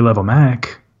not an entry level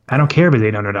Mac. I don't care if it's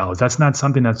 $800. That's not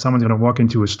something that someone's going to walk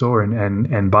into a store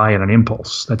and buy at an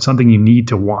impulse. That's something you need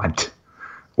to want,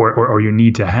 or you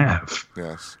need to have.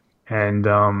 Yes. And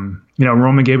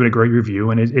Roman gave it a great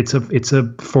review, and it's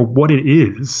a for what it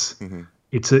is.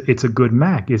 It's a good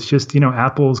Mac. It's just,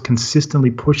 Apple's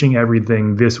consistently pushing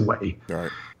everything this way. Right.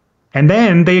 And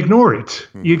then they ignore it.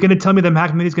 You're going to tell me the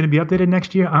Mac Mini is going to be updated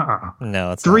next year?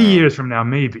 No, it's 3 years from now,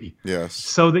 maybe. Yes.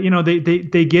 So that,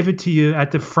 they give it to you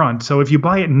at the front. So if you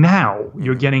buy it now,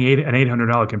 you're getting an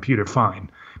 $800 computer,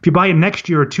 fine. If you buy it next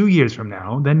year or 2 years from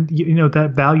now, then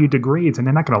that value degrades, and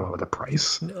they're not going to lower the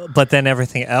price. But then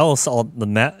everything else, all the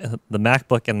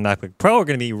MacBook and the MacBook Pro are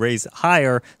going to be raised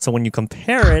higher. So when you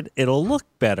compare it, it'll look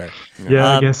better.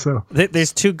 Yeah, I guess so.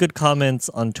 There's two good comments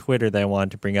on Twitter that I wanted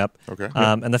to bring up. Okay.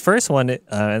 And the first one,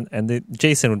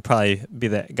 Jason would probably be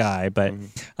that guy, but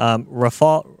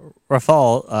Rafalco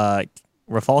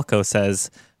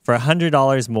says, for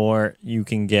 $100 more, you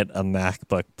can get a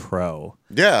MacBook Pro.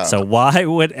 Yeah. So why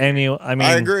would I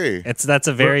agree. That's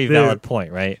a very valid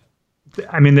point, right?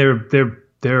 I mean, that's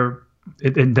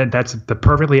the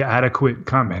perfectly adequate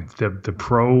comment. The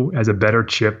Pro has a better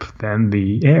chip than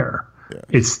the Air. Yeah.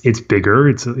 It's bigger.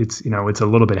 It's a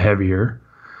little bit heavier.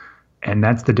 And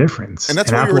that's the difference. And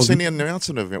that's what we were saying in the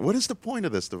announcement event. What is the point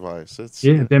of this device?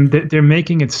 They're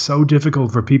making it so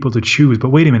difficult for people to choose. But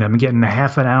wait a minute, I'm getting a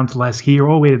half an ounce less here.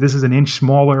 Oh, wait, this is an inch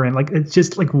smaller. And it's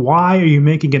just like, why are you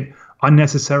making it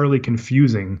unnecessarily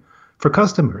confusing for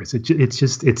customers?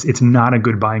 It's not a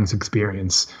good buying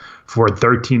experience for a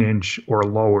 13-inch or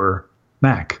lower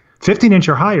Mac. 15-inch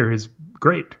or higher is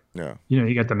great. Yeah.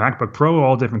 You got the MacBook Pro,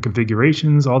 all different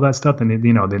configurations, all that stuff. And then the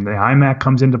iMac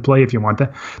comes into play if you want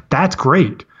that. That's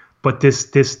great. But this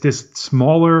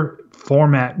smaller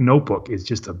format notebook is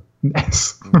just a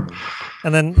mess.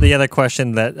 And then the other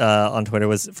question that on Twitter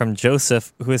was from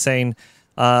Joseph, who was saying,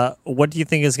 what do you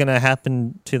think is going to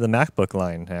happen to the MacBook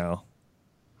line now?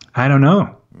 I don't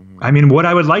know. I mean, what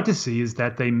I would like to see is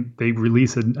that they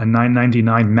release a $999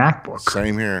 MacBook.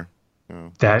 Same here. Yeah.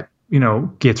 That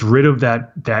gets rid of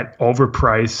that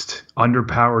overpriced,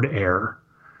 underpowered Air,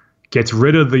 gets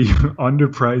rid of the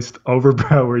underpriced,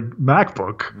 overpowered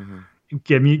MacBook.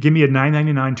 Give me a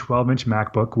 $999 12-inch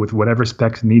MacBook with whatever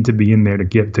specs need to be in there to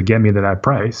get me to that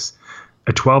price,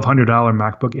 a $1,200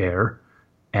 MacBook Air,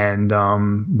 and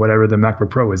whatever the MacBook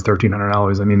Pro is,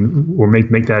 $1,300. I mean, or make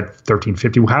that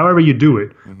 $1,350, however you do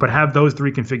it, but have those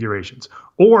three configurations.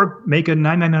 Or make a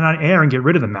 $999 Air and get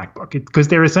rid of the MacBook, because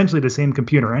they're essentially the same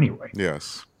computer anyway.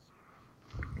 Yes.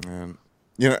 And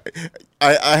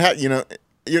I had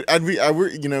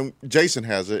Jason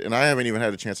has it, and I haven't even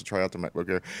had a chance to try out the MacBook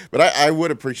Air. But I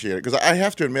would appreciate it, because I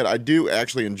have to admit, I do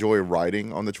actually enjoy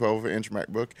writing on the 12-inch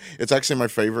MacBook. It's actually my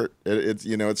favorite.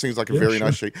 It seems like a very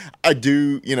nice shape. I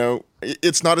do,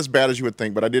 it's not as bad as you would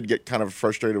think, but I did get kind of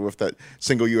frustrated with that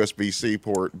single USB-C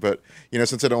port. But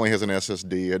since it only has an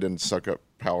SSD, it didn't suck up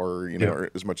power,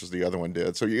 as much as the other one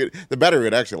did. So the battery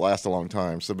would actually last a long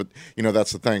time. So, but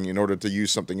that's the thing. In order to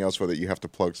use something else with it, you have to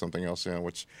plug something else in,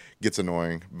 which gets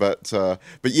annoying. But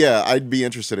yeah, I'd be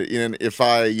interested in if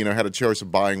I had a choice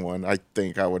of buying one. I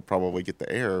think I would probably get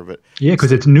the Air. But yeah,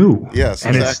 because it's new. Yes,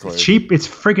 and exactly. It's cheap. It's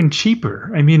friggin'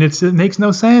 cheaper. I mean, it makes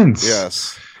no sense.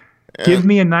 Yes. Give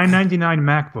me a $999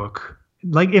 MacBook.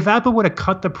 Like if Apple would have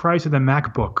cut the price of the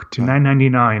MacBook to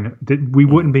 $999, we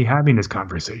wouldn't be having this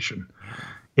conversation.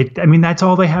 That's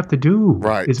all they have to do.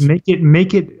 Right. Is make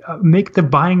the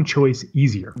buying choice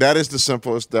easier. That is the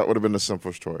simplest. That would have been the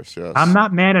simplest choice. Yes. I'm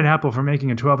not mad at Apple for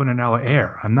making a $1,200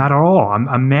 Air. I'm not at all.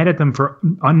 I'm mad at them for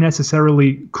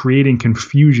unnecessarily creating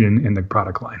confusion in the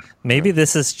product line. Maybe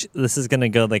this is going to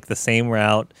go like the same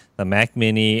route the Mac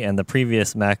Mini and the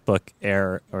previous MacBook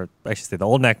Air, or I should say the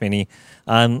old Mac Mini,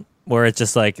 where it's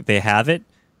just like they have it.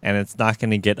 And it's not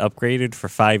going to get upgraded for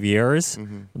 5 years,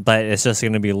 but it's just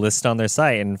going to be listed on their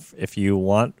site. And if you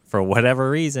want, for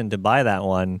whatever reason, to buy that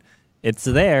one, it's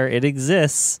there. It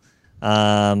exists.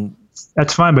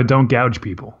 That's fine, but don't gouge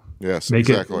people. Yes, Make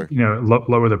exactly. it,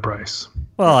 lower the price.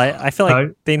 Well, I feel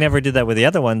like they never did that with the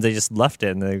other ones. They just left it,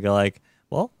 and they go like,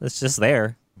 well, it's just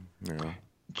there. Yeah.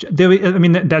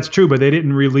 That's true, but they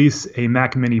didn't release a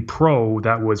Mac Mini Pro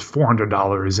that was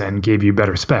 $400 and gave you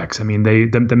better specs.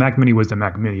 The Mac Mini was the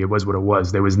Mac Mini. It was what it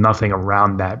was. There was nothing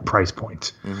around that price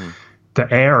point. The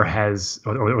Air has,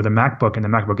 or the MacBook and the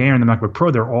MacBook Air and the MacBook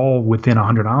Pro, they're all within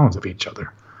 $100 of each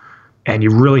other. And you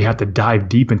really have to dive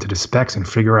deep into the specs and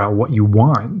figure out what you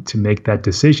want to make that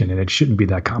decision, and it shouldn't be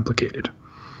that complicated.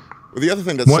 Well, the other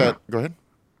thing that's said, go ahead.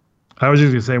 I was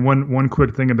just going to say one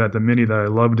quick thing about the Mini that I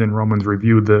loved in Roman's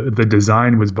review. The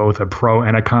design was both a pro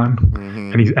and a con,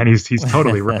 and he's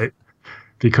totally right,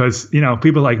 because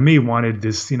people like me wanted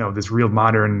this this real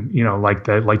modern like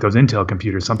those Intel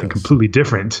computers, something completely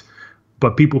different.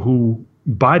 But people who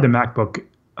buy the MacBook,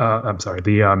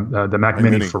 the Mac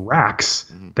Mini for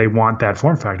racks, they want that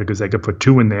form factor because they could put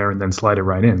two in there and then slide it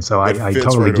right in. So I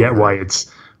totally get why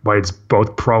it's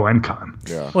both pro and con.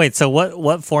 Yeah. Wait, so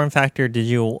what form factor did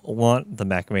you want the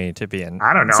Mac Mini to be in?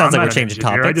 I don't know. Sounds like we're changing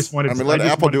topics. Let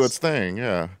Apple do its thing.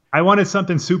 Yeah. I wanted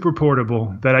something super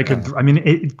portable that I could.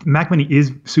 Mac Mini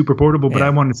is super portable, but I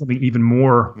wanted something even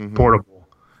more portable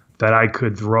that I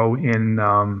could throw in,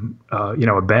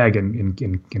 a bag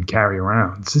and carry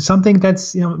around. It's something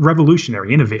that's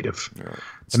revolutionary, innovative. Yeah.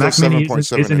 The Mac Mini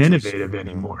isn't innovative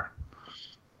anymore.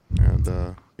 And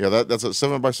that's a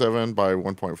 7x7 by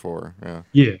 1.4. Yeah.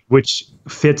 Yeah, which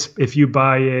fits if you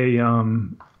buy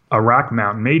a rack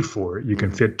mount made for it. You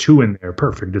can fit two in there,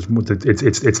 perfect.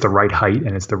 It's the right height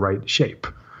and it's the right shape,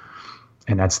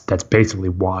 and that's basically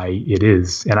why it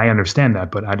is. And I understand that,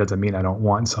 but that doesn't mean I don't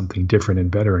want something different and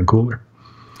better and cooler.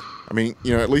 At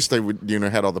least they would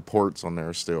had all the ports on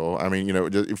there still. 4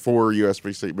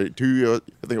 USB-C, but two.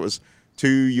 I think it was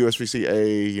 2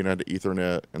 USB-C-A, to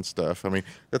Ethernet and stuff.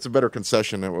 That's a better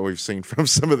concession than what we've seen from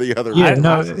some of the other. Yeah,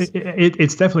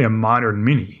 it's definitely a modern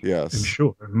Mini. Yes, I'm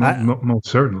sure, most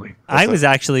certainly. I was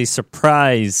actually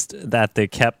surprised that they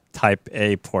kept Type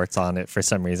A ports on it for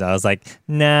some reason. I was like,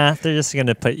 nah, they're just going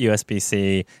to put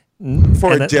USB-C.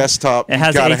 For a desktop, you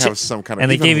got to have some kind of.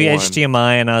 And they gave you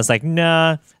HDMI, and I was like,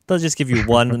 nah, they'll just give you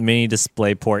one mini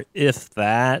display port, if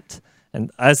that. And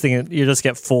I was thinking you just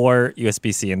get 4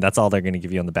 USB-C, and that's all they're going to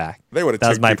give you on the back. They would have. That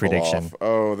was my prediction. Off.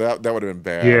 Oh, that would have been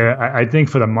bad. Yeah, I think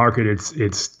for the market,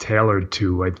 it's tailored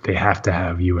to they have to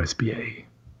have USB-A.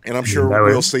 And I'm sure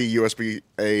we'll see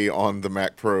USB-A on the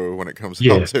Mac Pro when it comes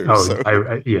out too.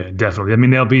 Yeah, definitely.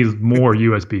 There'll be more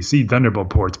USB-C Thunderbolt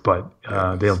ports, but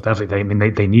they'll definitely.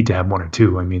 They need to have 1 or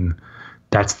 2.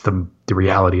 That's the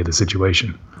reality of the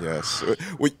situation. Yes.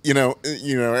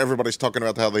 Everybody's talking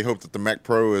about how they hope that the Mac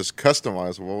Pro is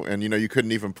customizable, and you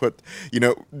couldn't even put,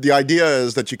 the idea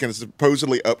is that you can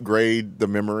supposedly upgrade the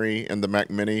memory in the Mac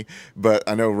Mini, but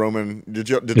I know, Roman, did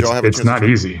y'all have a chance? It's not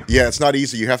easy. Yeah, it's not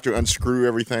easy. You have to unscrew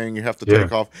everything. You have to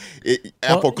take off.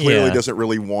 Apple clearly doesn't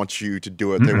really want you to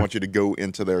do it. They want you to go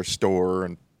into their store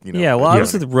and. I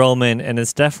was with Roman, and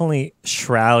it's definitely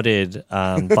shrouded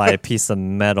by a piece of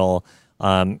metal.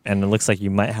 And it looks like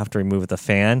you might have to remove the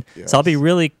fan. Yes. So I'll be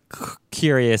really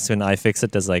curious when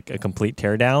iFixit does like a complete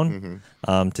teardown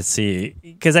to see.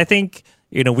 Because I think,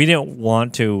 we didn't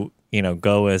want to,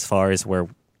 go as far as where,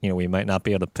 we might not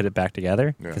be able to put it back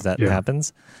together because that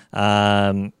happens.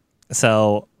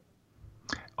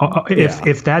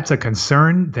 If that's a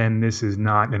concern, then this is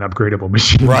not an upgradable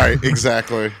machine. Right,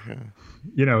 exactly.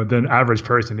 The average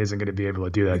person isn't going to be able to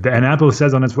do that. And Apple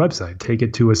says on its website, take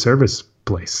it to a service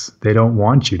place. They don't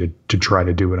want you to try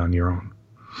to do it on your own.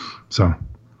 So,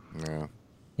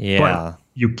 yeah. But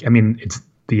it's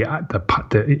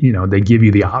they give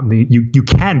you you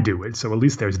can do it. So at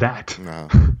least there's that. No.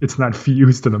 It's not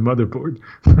fused to the motherboard.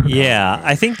 Yeah,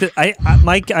 I think that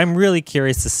Mike, I'm really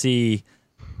curious to see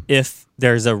if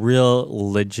there's a real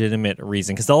legitimate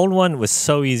reason, because the old one was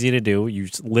so easy to do. You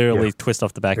just literally twist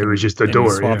off the back. It was just a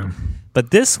door. Yeah.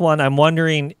 But this one, I'm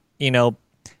wondering,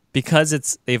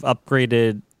 because they've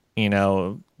upgraded,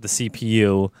 the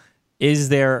CPU, is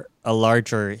there a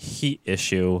larger heat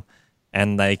issue?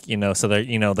 And so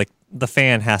the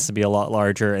fan has to be a lot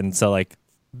larger, and so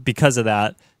because of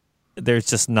that, there's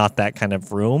just not that kind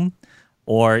of room,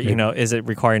 or is it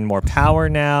requiring more power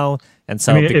now? And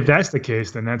so, if that's the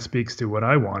case, then that speaks to what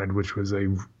I wanted, which was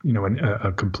a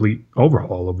complete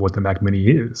overhaul of what the Mac Mini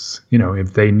is.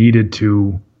 If they needed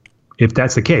to, if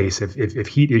that's the case, if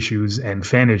heat issues and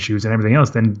fan issues and everything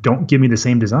else, then don't give me the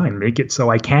same design. Make it so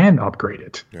I can upgrade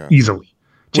it easily.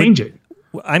 Change it.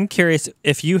 I'm curious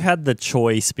if you had the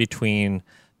choice between,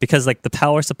 because the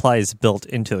power supply is built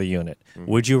into the unit.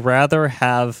 Would you rather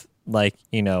have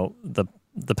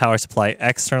the power supply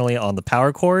externally on the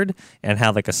power cord and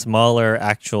have a smaller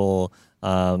actual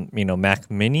Mac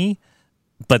Mini,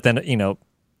 but then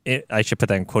I should put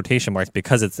that in quotation marks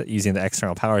because it's using the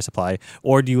external power supply,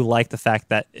 or do you like the fact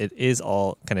that it is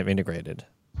all kind of integrated?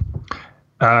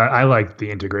 I like the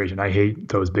integration. I hate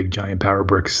those big giant power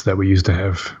bricks that we used to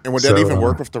have. And would that even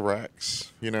work with the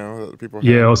racks? That people have?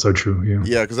 Yeah, also true. Yeah,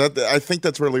 yeah, because I think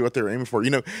that's really what they're aiming for.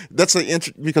 That's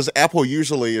because Apple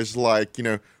usually is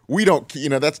we don't.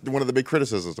 That's one of the big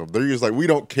criticisms of them. They're usually we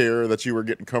don't care that you were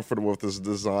getting comfortable with this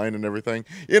design and everything,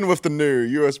 in with the new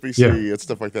USB-C and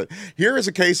stuff like that. Here is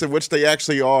a case in which they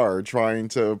actually are trying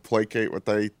to placate what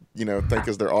they think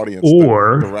is their audience,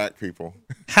 or the rack people.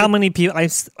 How many people?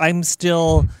 I'm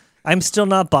still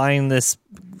not buying this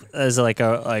as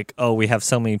we have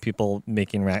so many people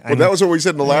making rack. Well, that was what we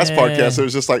said in the last podcast. It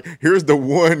was just here's the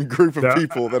one group of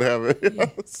people that have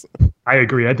it. I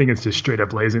agree. I think it's just straight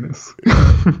up laziness.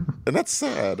 And that's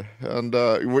sad. And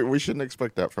we shouldn't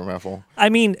expect that from Apple.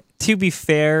 To be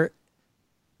fair,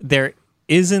 there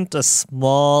isn't a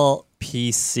small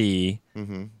PC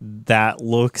that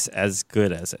looks as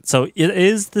good as it. So it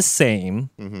is the same.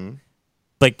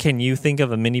 But can you think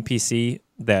of a mini PC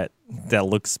that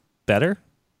looks better?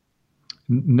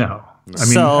 No.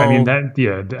 Apple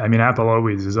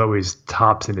is always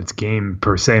tops in its game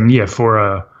per se. And yeah, for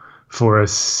a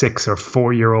 6 or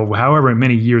 4 year old, however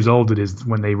many years old it is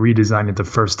when they redesigned it the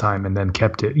first time and then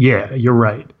kept it. Yeah, you're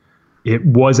right. It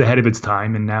was ahead of its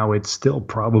time, and now it's still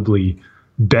probably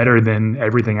better than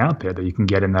everything out there that you can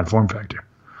get in that form factor.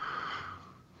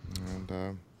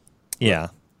 And yeah.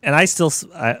 And I still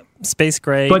Space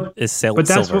Gray is silver. But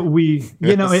that's what we,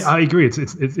 I agree.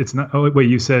 It's not. Oh wait,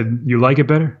 you said you like it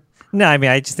better? No,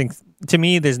 I just think, to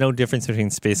me, there's no difference between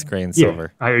Space Gray and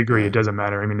silver. I agree. It doesn't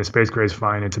matter. The Space Gray is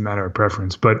fine. It's a matter of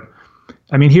preference. But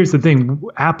here's the thing: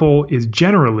 Apple is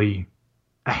generally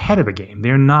ahead of the game.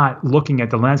 They're not looking at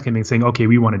the landscape and saying, "Okay,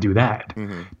 we want to do that."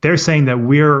 They're saying that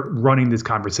we're running this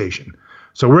conversation.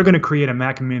 So we're going to create a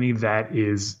Mac Mini that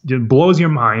blows your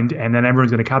mind, and then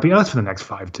everyone's going to copy us for the next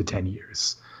 5 to 10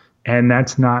 years. And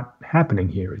that's not happening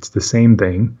here. It's the same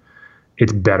thing.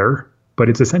 It's better, but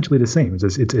it's essentially the same.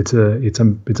 It's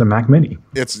a Mac Mini.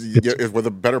 It's with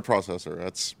a better processor.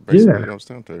 That's basically what it comes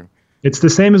down to. It's the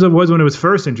same as it was when it was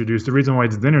first introduced. The reason why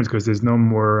it's thinner is because there's no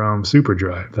more super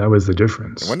drive. That was the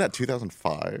difference. Wasn't that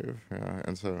 2005?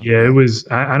 And so it was.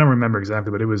 I don't remember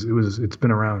exactly, but it's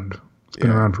been around. It's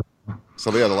been around for. So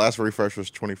the last refresh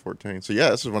was 2014. So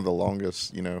this is one of the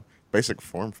longest, basic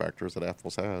form factors that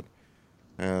Apple's had.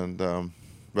 And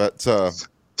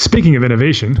speaking of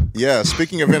innovation. Yeah,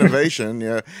 speaking of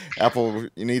innovation, Apple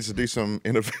needs to do some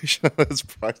innovation on its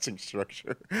pricing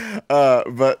structure.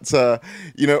 But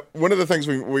one of the things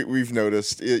we've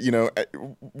noticed,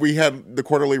 we had the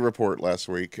quarterly report last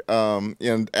week,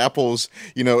 and Apple's,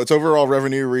 its overall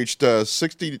revenue reached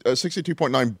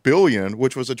 62.9 billion,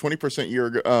 which was a 20%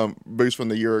 year boost from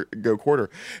the year ago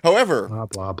quarter. However, blah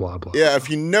blah blah blah. Yeah, if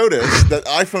you notice that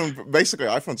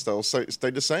iPhone still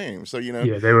stayed the same. So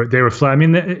yeah, they were flat.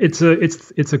 It's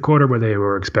a quarter where they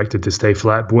were expected to stay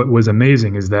flat. What was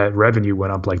amazing is that revenue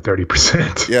went up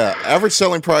 30%. Yeah, average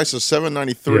selling price is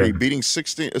 $793, beating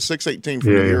 $618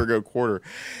 from the year ago quarter.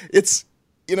 It's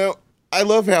I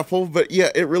love Apple, but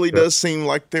it really does seem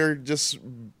like they're just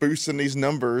boosting these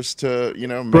numbers to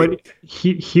But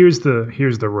here's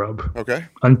the rub. Okay.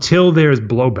 Until there's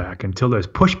blowback, until there's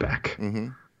pushback,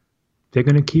 they're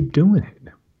going to keep doing it.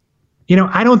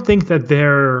 I don't think that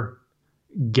they're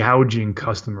gouging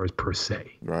customers per se.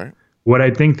 Right. What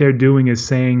I think they're doing is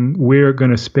saying we're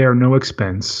going to spare no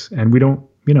expense, and we don't,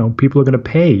 people are going to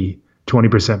pay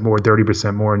 20% more,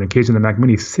 30% more, in the case of the Mac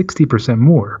Mini, 60%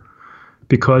 more,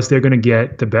 because they're going to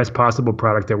get the best possible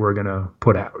product that we're going to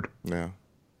put out. Yeah.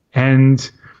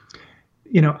 And,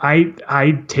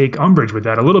 I take umbrage with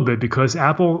that a little bit, because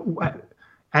Apple,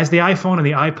 as the iPhone and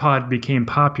the iPod became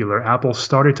popular, Apple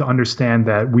started to understand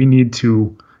that we need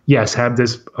to, yes, have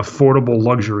this affordable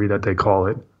luxury that they call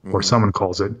it, or someone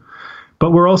calls it.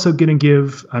 But we're also going to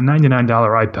give a $99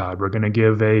 iPod. We're going to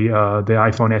give the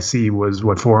iPhone SE was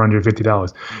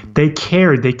 $450. They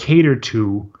catered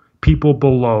to people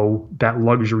below that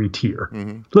luxury tier.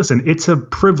 Listen, it's a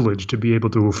privilege to be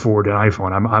able to afford an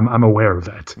iPhone. I'm aware of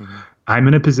that. I'm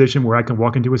in a position where I can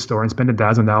walk into a store and spend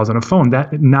 $1,000 on a phone.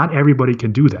 That not everybody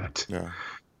can do that. Yeah.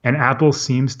 And Apple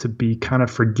seems to be kind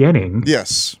of forgetting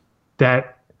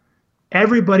that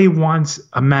everybody wants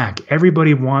a Mac.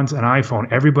 Everybody wants an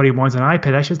iPhone. Everybody wants an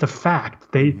iPad. That's just a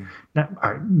fact.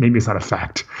 Maybe it's not a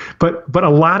fact, but a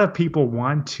lot of people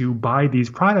want to buy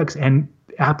these products, and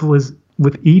Apple is,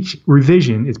 with each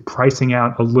revision, is pricing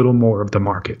out a little more of the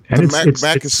market. And the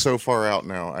Mac is so far out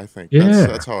now, I think. Yeah.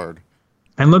 That's hard.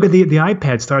 And look at the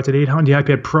iPad starts at $800. The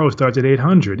iPad Pro starts at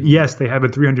 $800. Yes, they have a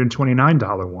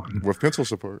 $329 one with pencil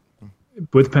support.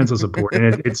 With pencil support,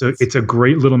 and it's a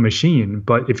great little machine.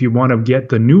 But if you want to get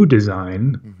the new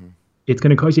design, it's going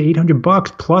to cost you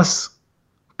 $800 plus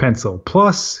pencil,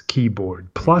 plus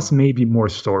keyboard, plus maybe more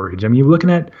storage. I mean, you're looking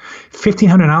at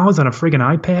 $1,500 on a friggin'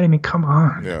 iPad. I mean, come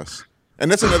on. Yes. And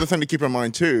that's another thing to keep in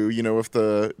mind too. With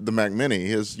the Mac Mini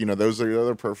is, those are the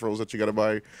other peripherals that you got to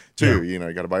buy too. Yeah.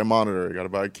 You got to buy a monitor, you got to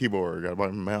buy a keyboard, you got to buy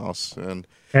a mouse, and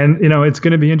it's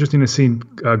going to be interesting to see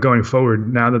going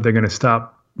forward, now that they're going to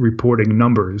stop reporting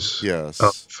numbers. Yes.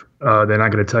 They're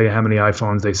not going to tell you how many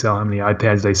iPhones they sell, how many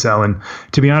iPads they sell, and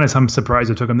to be honest, I'm surprised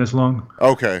it took them this long.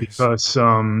 Okay. Because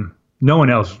no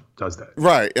one else does that.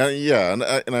 Right.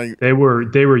 Yeah. And they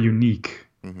were unique.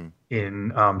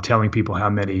 In telling people how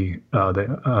many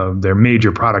their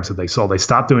major products that they sold. They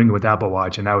stopped doing it with Apple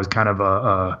Watch, and that was kind of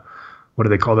a what do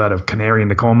they call that? A canary in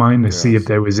the coal mine to see if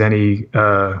there was any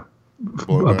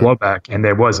blowback, and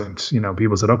there wasn't.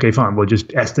 People said, okay, fine, we'll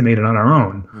just estimate it on our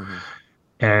own.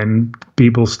 And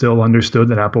people still understood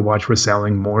that Apple Watch was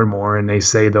selling more and more, and they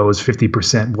say those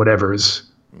 50% whatevers,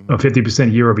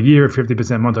 50% year over year,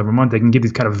 50% month over month, they can give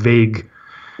these kind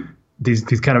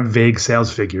of vague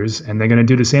sales figures, and they're going to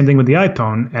do the same thing with the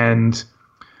iPhone. And,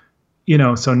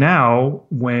 so now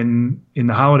when in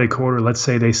the holiday quarter, let's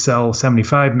say they sell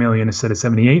 75 million instead of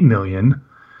 78 million,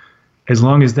 as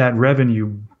long as that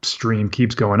revenue stream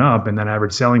keeps going up and that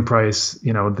average selling price,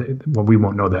 we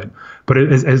won't know that. But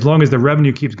as long as the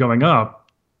revenue keeps going up,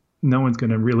 no one's going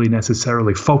to really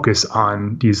necessarily focus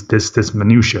on this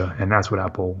minutia, and that's what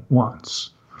Apple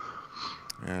wants.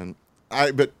 That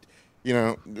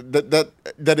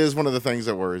is one of the things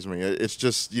that worries me. It's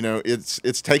just,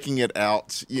 it's taking it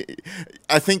out.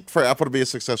 I think for Apple to be a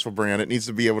successful brand, it needs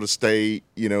to be able to stay,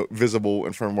 visible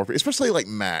in front of more people, especially like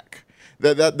Mac.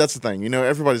 That's the thing.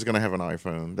 Everybody's going to have an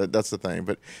iPhone. That's the thing.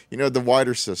 But the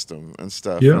wider system and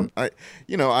stuff. Yeah. And I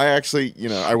actually,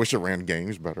 I wish it ran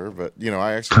games better, but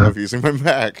I actually love using my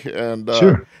Mac. And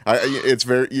sure. It's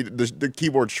very the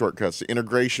keyboard shortcuts, the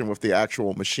integration with the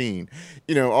actual machine.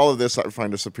 All of this I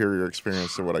find a superior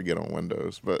experience to what I get on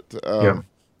Windows. But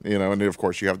and of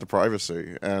course you have the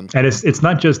privacy, and it's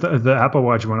not just the Apple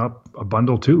Watch went up a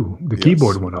bundle too. The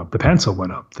keyboard went up, the pencil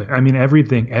went up.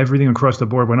 Everything across the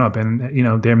board went up.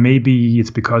 And there may be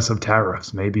it's because of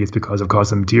tariffs, maybe it's because of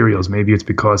cost of materials, maybe it's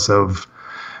because of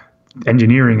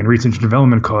engineering and research and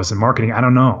development costs and marketing. I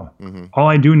don't know. All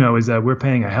I do know is that we're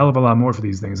paying a hell of a lot more for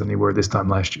these things than they were this time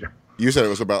last year. You said it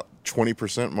was about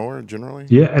 20% more generally.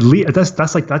 Yeah, at least that's the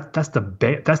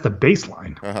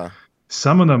baseline.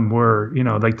 Some of them were,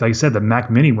 like I said, the Mac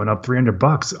Mini went up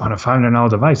 $300 on a $500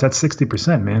 device. That's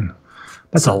 60%, man.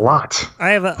 That's a lot. I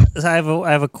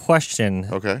have a question.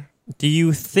 Okay. Do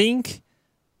you think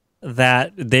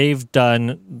that they've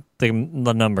done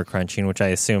the number crunching, which I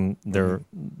assume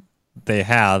they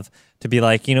have, to be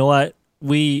like,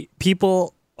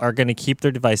 people are going to keep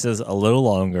their devices a little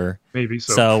longer. Maybe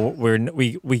so. So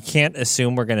we can't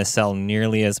assume we're going to sell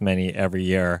nearly as many every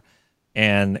year.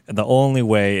 And the only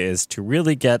way is to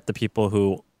really get the people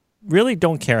who really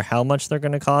don't care how much they're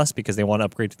going to cost because they want to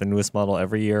upgrade to the newest model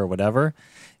every year or whatever.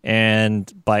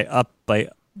 And by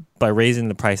raising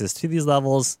the prices to these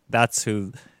levels, that's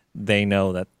who they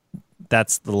know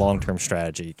that's the long-term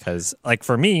strategy. Because like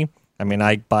for me,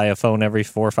 I buy a phone every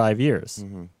 4 or 5 years.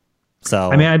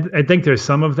 So I think there's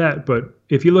some of that, but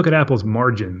if you look at Apple's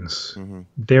margins,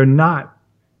 they're not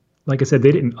like I said,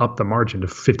 they didn't up the margin to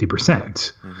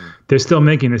 50%. They're still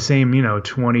making the same,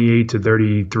 28 to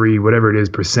 33, whatever it is,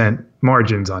 percent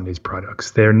margins on these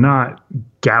products. They're not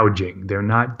gouging. They're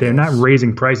not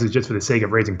raising prices just for the sake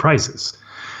of raising prices.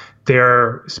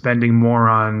 They're spending more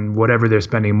on whatever they're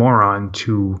spending more on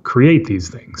to create these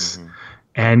things.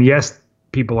 And yes,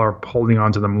 people are holding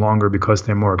on to them longer because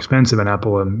they're more expensive, and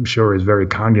Apple, I'm sure, is very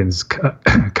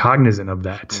cognizant of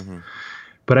that.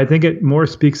 But I think it more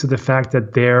speaks to the fact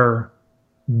that they're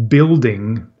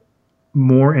building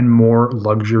more and more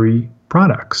luxury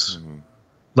products.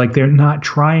 Like, they're not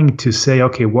trying to say,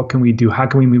 okay, what can we do? How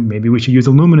can we, maybe we should use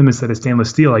aluminum instead of stainless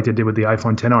steel like they did with the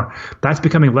iPhone XR. That's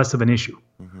becoming less of an issue.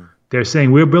 They're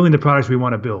saying, we're building the products we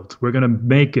want to build. We're going to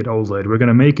make it OLED. We're going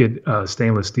to make it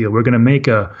stainless steel. We're going to make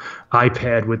a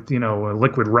iPad with, a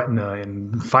liquid retina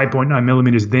and 5.9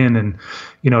 millimeters thin and,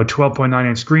 12.9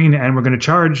 inch screen. And we're going to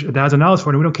charge $1,000 for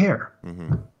it. And we don't care.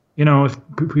 If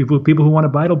people who want to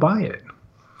buy it will buy it.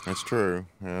 That's true.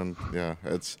 And yeah,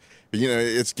 it's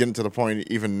getting to the point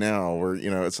even now where,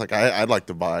 it's like, I'd like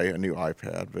to buy a new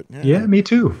iPad, but yeah, me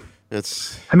too.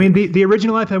 The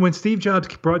original iPad, when Steve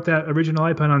Jobs brought that original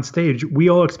iPad on stage, we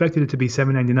all expected it to be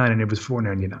 $799 and it was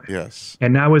 $499. Yes.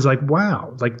 And now it's like,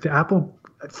 wow, like the Apple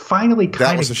finally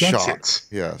kind of gets it.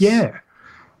 Yes. Yeah.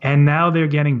 And now they're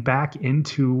getting back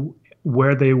into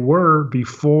where they were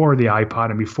before the iPod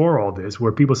and before all this,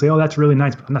 where people say, oh, that's really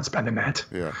nice, but I'm not spending that.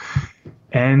 Yeah.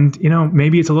 And,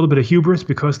 maybe it's a little bit of hubris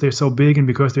because they're so big and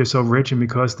because they're so rich and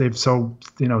because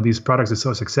these products are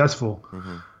so successful.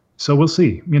 So we'll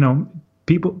see.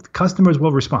 Customers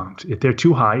will respond. If they're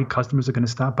too high, customers are going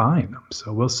to stop buying them.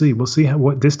 So we'll see. We'll see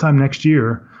what this time next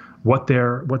year, what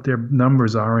their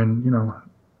numbers are, and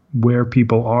where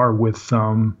people are with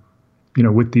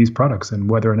with these products and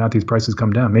whether or not these prices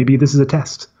come down. Maybe this is a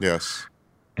test. Yes.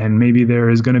 And maybe there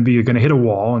is going to hit a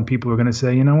wall, and people are going to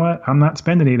say, you know what? I'm not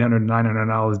spending $800,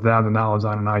 $900, $1,000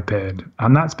 on an iPad.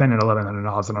 I'm not spending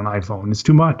 $1,100 on an iPhone. It's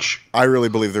too much. I really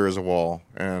believe there is a wall,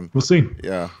 and we'll see.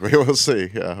 Yeah, we'll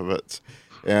see. Yeah, but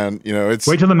it's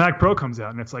wait till the Mac Pro comes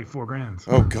out and it's like $4,000.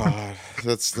 Oh God,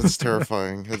 that's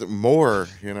terrifying. Is it more?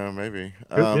 Maybe.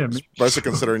 Especially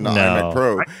considering the iMac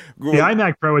Pro. The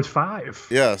iMac Pro is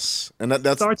 $5,000. Yes, and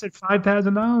that starts at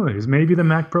 $5,000. Maybe the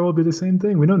Mac Pro will be the same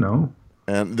thing. We don't know.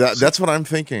 And that's what I'm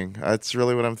thinking. That's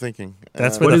really what I'm thinking.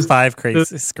 That's where the 5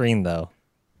 creates a screen, though.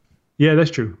 Yeah,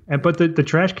 that's true. But the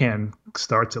trash can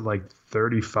starts at like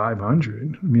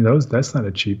 $3,500. I mean, that's not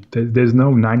a cheap. There's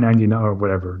no $999 or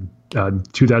whatever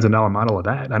 $2,000 model of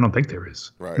that. I don't think there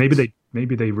is. Right.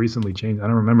 Maybe they recently changed. I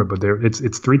don't remember, but it's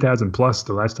 $3,000 plus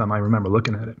the last time I remember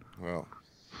looking at it.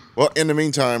 Well, in the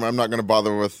meantime, I'm not going to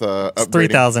bother with upgrading. It's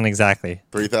 3,000 exactly.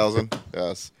 3,000.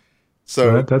 Yes.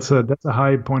 So that's a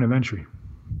high point of entry.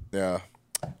 Yeah.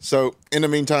 So in the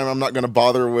meantime, I'm not going to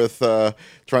bother with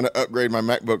trying to upgrade my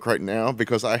MacBook right now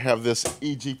because I have this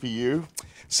eGPU.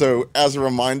 So as a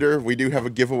reminder, we do have a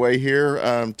giveaway here,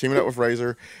 teaming up with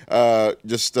Razer.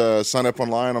 Just sign up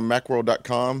online on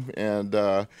Macworld.com, and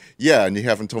and you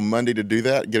have until Monday to do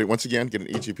that. Get an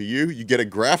eGPU. You get a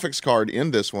graphics card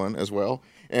in this one as well,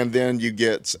 and then you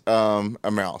get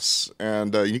a mouse,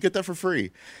 and you get that for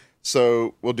free.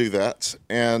 So we'll do that.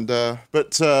 And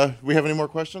but we have any more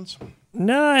questions?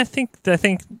 No, I think a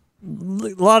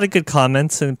lot of good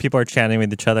comments and people are chatting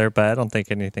with each other, but I don't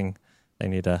think anything I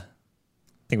need to.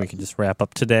 I think we can just wrap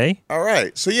up today. All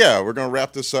right. So we're going to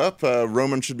wrap this up.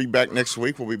 Roman should be back next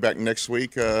week. We'll be back next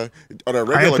week on our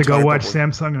regular. I have to go watch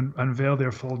Samsung unveil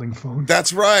their folding phone.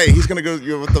 That's right. He's going to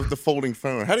go with the folding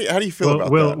phone. How do you feel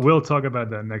about that? We'll talk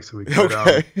about that next week.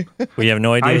 Okay. We have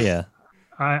no idea yet.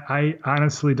 I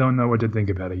honestly don't know what to think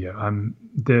about it yet.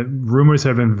 The rumors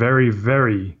have been very,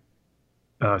 very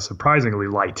surprisingly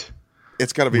light.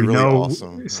 It's got to be really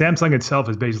awesome. Samsung itself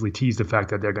has basically teased the fact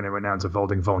that they're going to announce a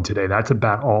folding phone today. That's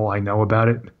about all I know about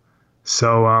it.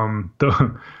 So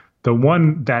the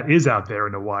one that is out there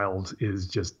in the wild is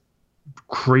just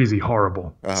crazy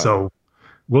horrible. So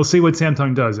we'll see what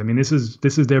Samsung does. I mean, this is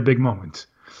their big moment.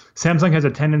 Samsung has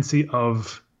a tendency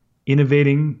of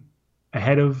innovating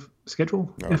ahead of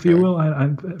schedule, if you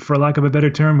will, for lack of a better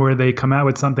term, where they come out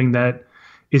with something that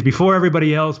is before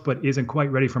everybody else but isn't quite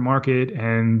ready for market,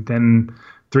 and then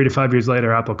 3 to 5 years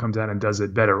later Apple comes out and does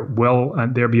it better. Will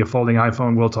there be a folding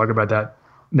iPhone? We'll talk about that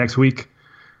next week,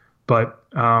 but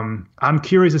I'm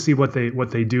curious to see what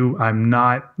they do. I'm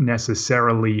not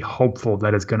necessarily hopeful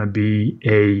that it's going to be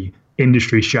a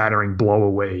industry shattering blow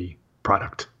away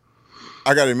product.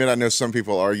 I got to admit, I know some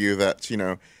people argue that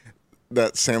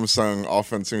that Samsung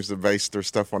often seems to base their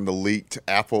stuff on the leaked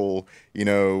Apple,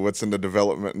 what's in the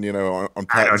development, and on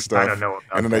patent stuff. I don't know about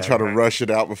and then they that, try to right? rush it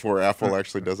out before Apple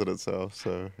actually does it itself.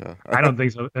 So yeah, I don't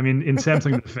think so. I mean, in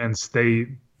Samsung defense,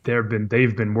 they've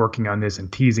been working on this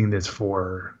and teasing this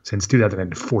since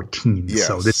 2014. Yes.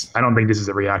 So I don't think this is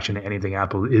a reaction to anything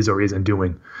Apple is or isn't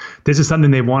doing. This is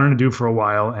something they wanted to do for a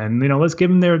while, and let's give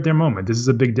them their moment. This is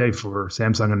a big day for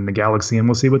Samsung and the Galaxy, and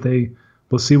we'll see what they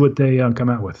come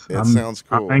out with. Sounds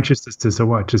cool. I'm anxious to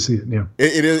watch to see it. Yeah.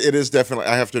 It is definitely.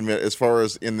 I have to admit, as far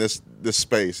as in this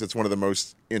space, it's one of the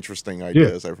most interesting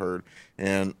ideas I've heard,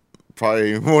 and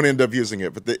probably won't end up using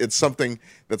it. But it's something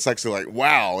that's actually like,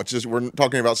 wow! It's just we're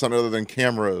talking about something other than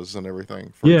cameras and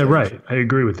everything. Yeah, right. I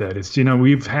agree with that. It's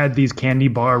we've had these candy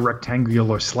bar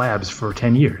rectangular slabs for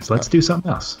 10 years. Let's do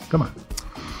something else. Come on.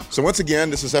 So once again,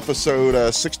 this is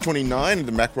episode 629 of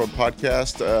the Macworld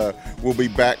Podcast. We'll be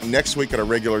back next week at a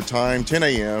regular time, 10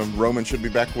 a.m. Roman should be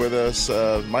back with us.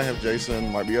 Might have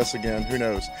Jason, might be us again. Who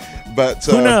knows? But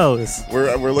who knows?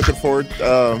 We're looking forward,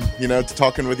 to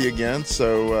talking with you again.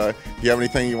 So if you have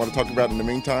anything you want to talk about in the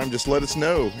meantime, just let us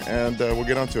know, and we'll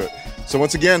get onto it. So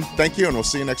once again, thank you, and we'll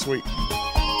see you next week.